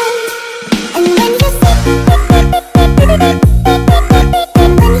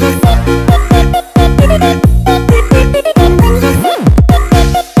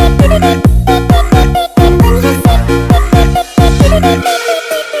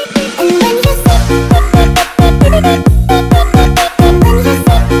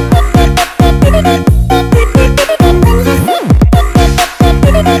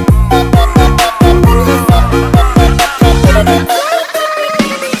 and when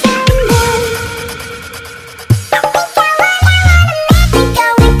you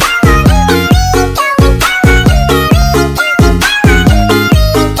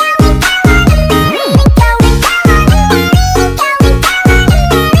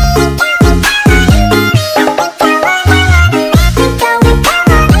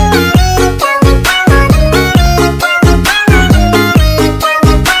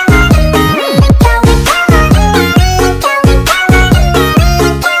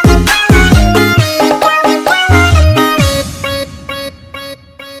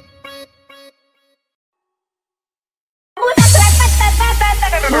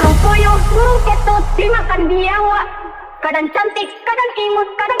burung puyuh, burung ketut dimakan biawak. Kadang cantik, kadang imut,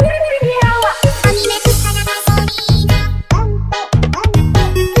 kadang mirip biawak.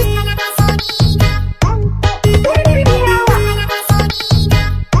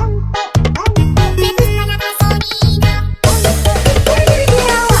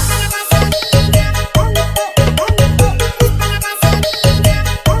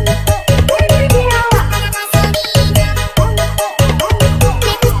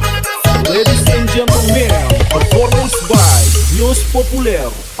 Ladies and gentlemen, performance by Yos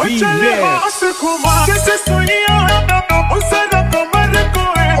Populer Remix.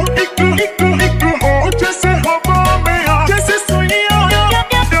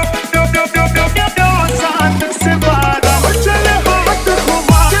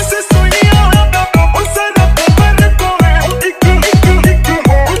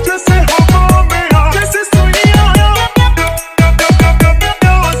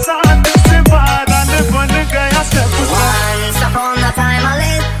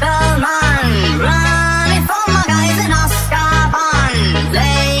 Running for my guys in Oscar.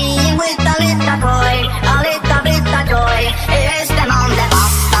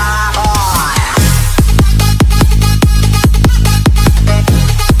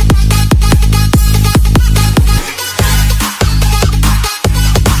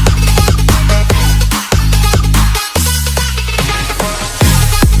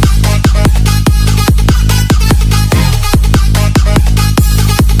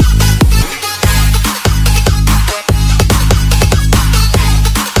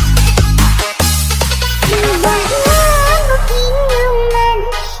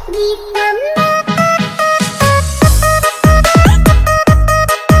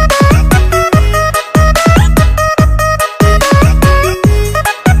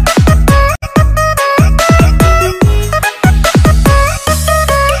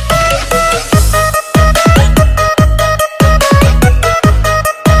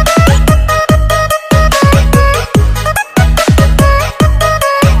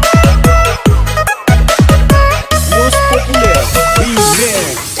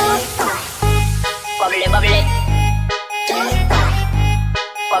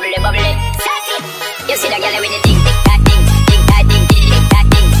 bubbly, bubbly. You see that girl with the ting, ting, that ting, ting, that ting, ting, that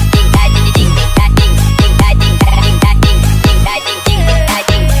ting, ting, that ting, ting, that ting, ting, that ting, ting, that ting, ting, that ting, ting, that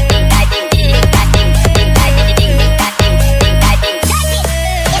ting, ting, that ting, ting, that ting, ting, that ting, ting, that ting, ting, that ting.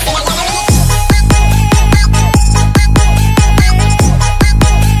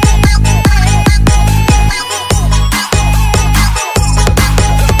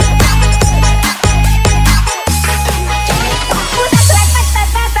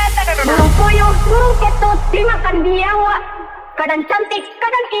 Burung ketut dimakan biawak. Kadang cantik,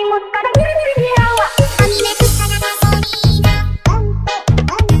 kadang imut, kadang mirip biawak.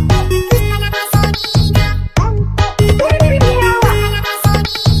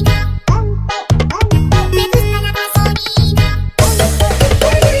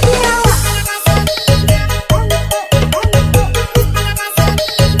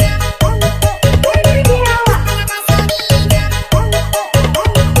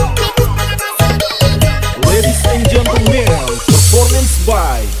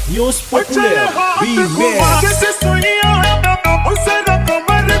 By News Populer Remix.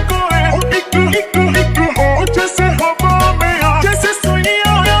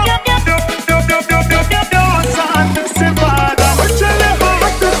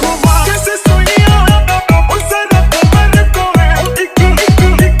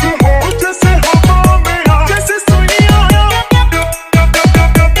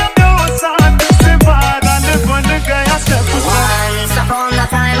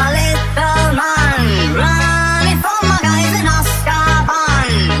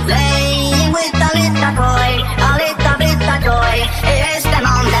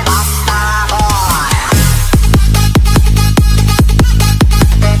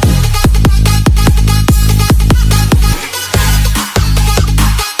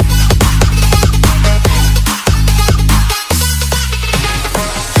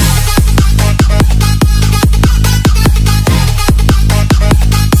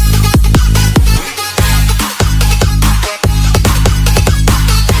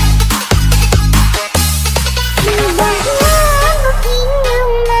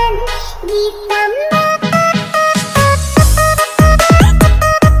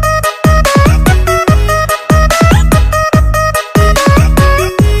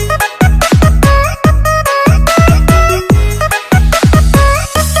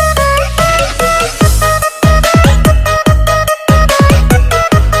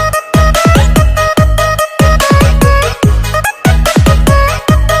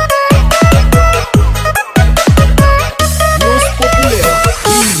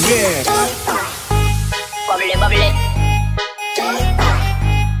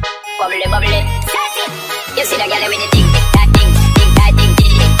 You see that girl with the ting, that ting, ting, that ting,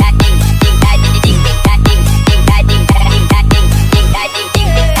 ting, that ting, ting, that ting, ting, that ting, ting, that ting, ting, that ting, ting, that ting, ting, that ting, ting, that ting,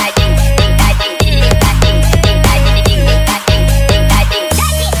 ting, that ting, ting, that ting, ting, that ting, ting, that ting.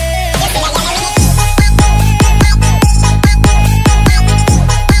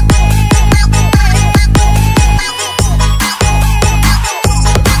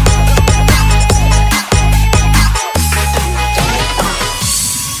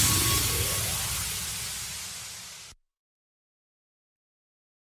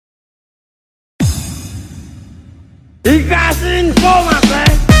 Dikasih info mas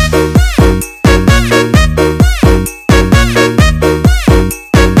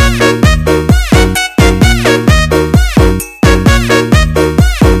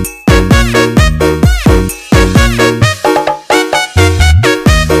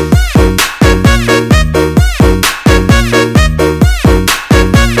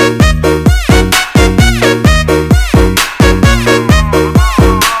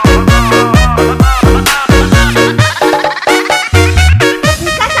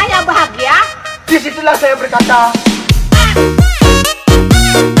Disitulah saya berkata,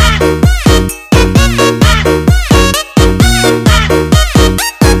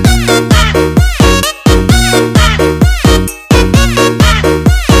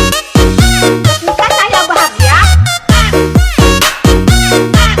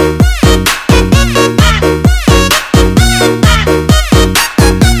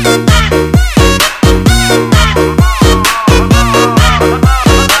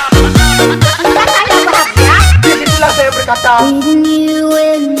 leaving you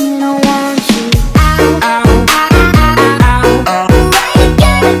when I want you out. Why you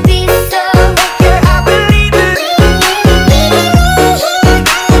gotta be so wicked? I believe it.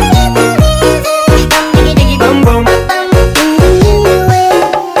 Bum bum. Leaving you when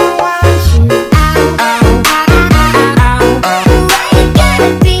I want you out. Why you gotta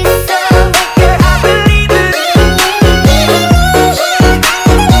be so wicked? I believe it.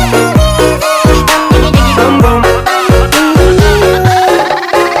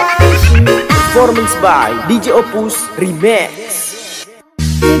 Performance by DJ Opus Remix.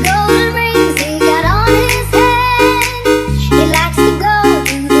 The golden rings he got on his head. He likes to go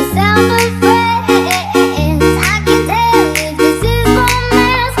to the sound of friends. I can tell if this is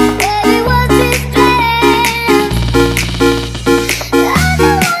romance, baby, what's his plan? I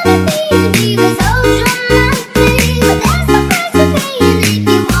don't wanna be the so dramatic, but that's the price of paying if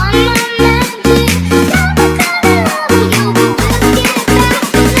you want my magic. Never gonna love you, but we'll get back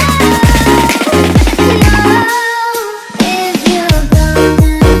to love. If you're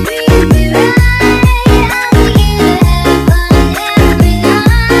gonna treat me right, I'll be in heaven every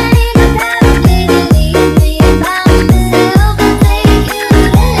night. Probably to leave me by myself and take you to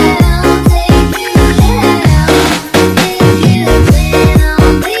hell, take you to hell. If you plan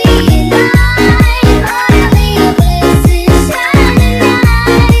on being mine, finally your bliss is shining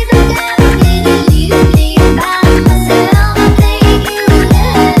bright. Probably to leave me by myself and take you to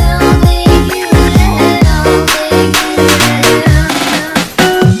hell, take you to hell, take you to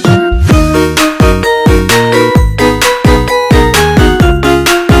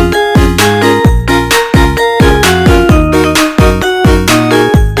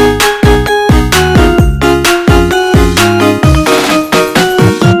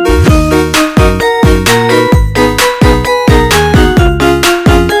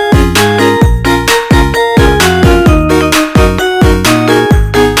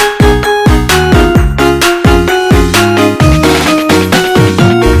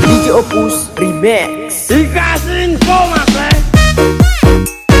DJ Opus Remix. Dikasih info mas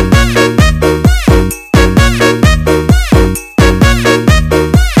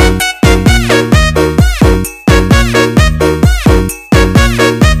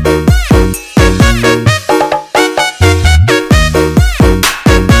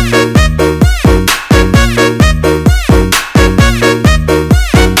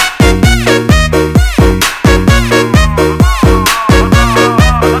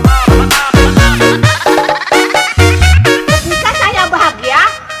Ketika saya bahagia,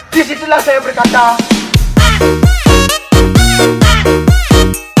 disitulah saya berkata,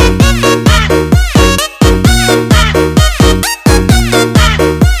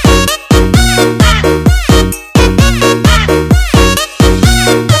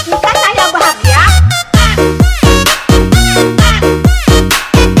 ketika saya bahagia,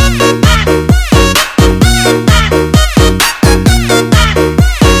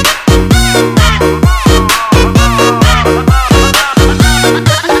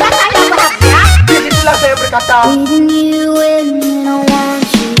 disitulah saya berkata, Leaving you with me, I want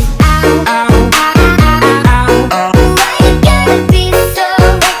you out. Why you gotta be so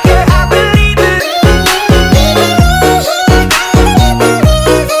wicked? I believe it.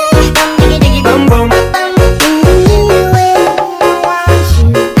 Bum bum. Leaving you with me, I want you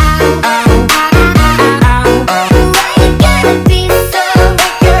out. Why you gotta be so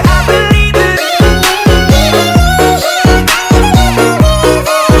wicked? I believe it.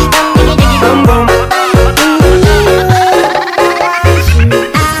 Bum bum.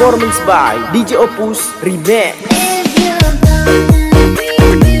 Performance by DJ Opus Remix. If you're gonna treat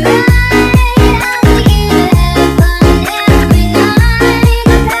me right, I'll be in heaven every night.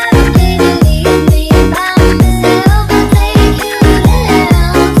 Probably to leave me by myself and take you to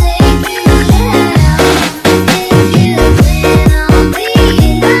hell, take you to hell. If you plan on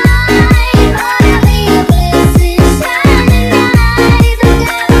being mine, finally your bliss is shining bright.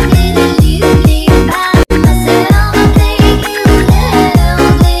 Probably to leave me by myself and take you to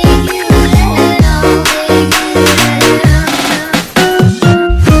hell, take you to hell, take you to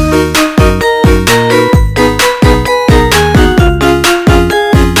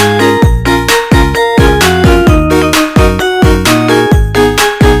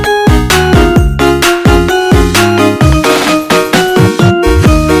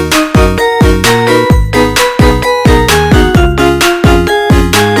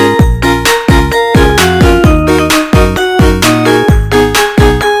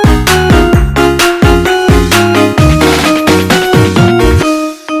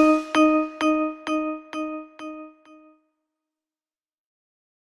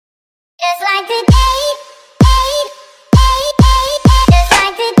It's like the day, it's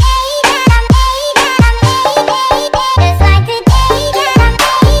like the day that I made, it's like the day that I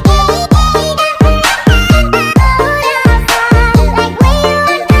made, like we're on top of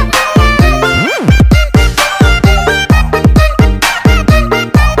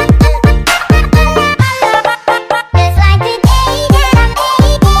It's like the day that I made,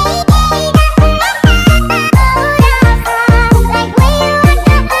 like we're on top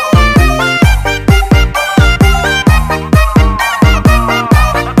of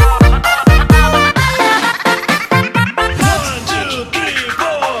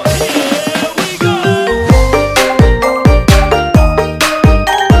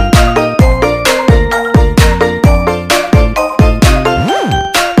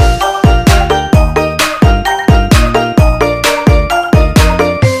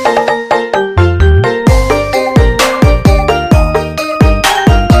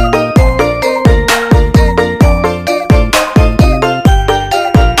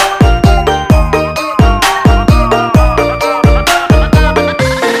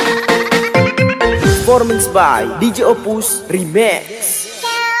by DJ Opus Remix.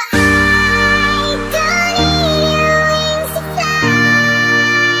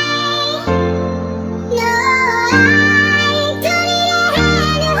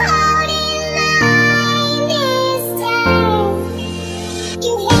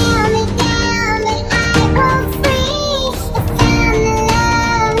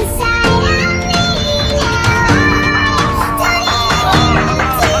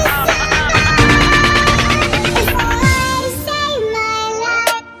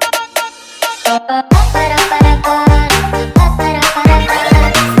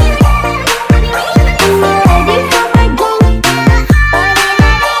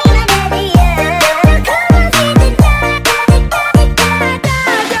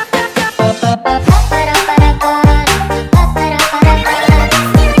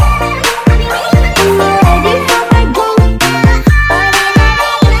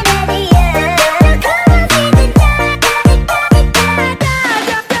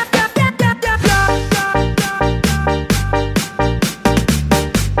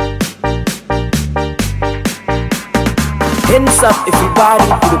 Hands up everybody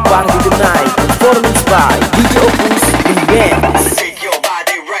to the party tonight. Performance by DJ Opus Remix. Take your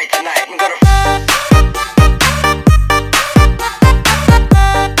body right tonight. I'm gonna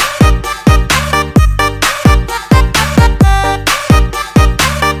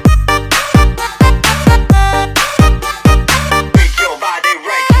take your body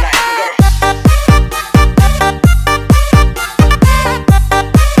right tonight.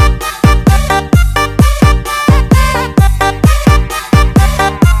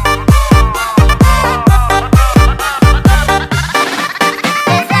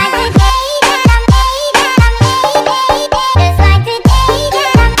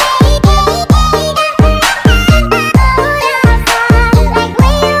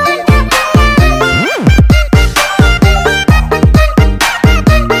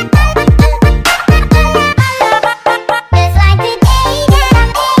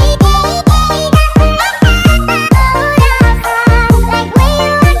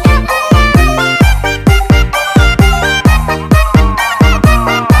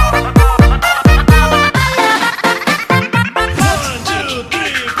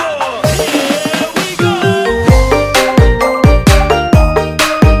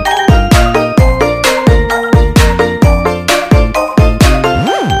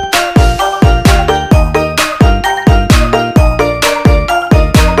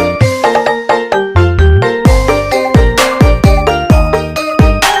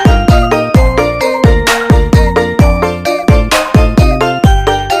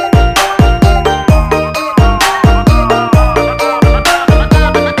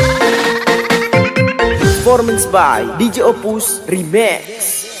 Performance by DJ Opus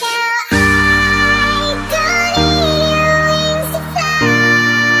Remix.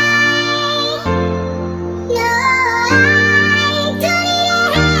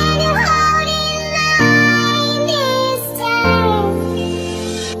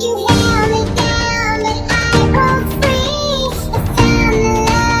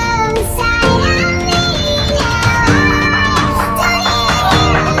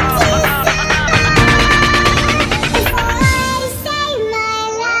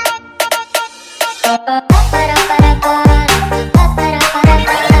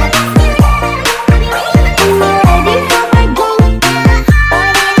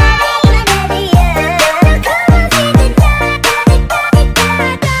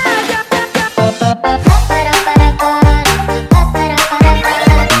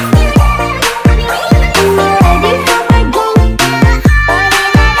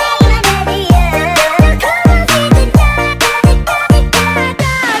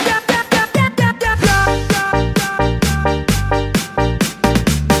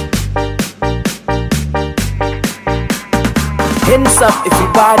 Hands up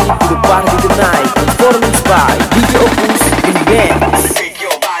everybody to the party tonight. Performance by DJ Opus Remix.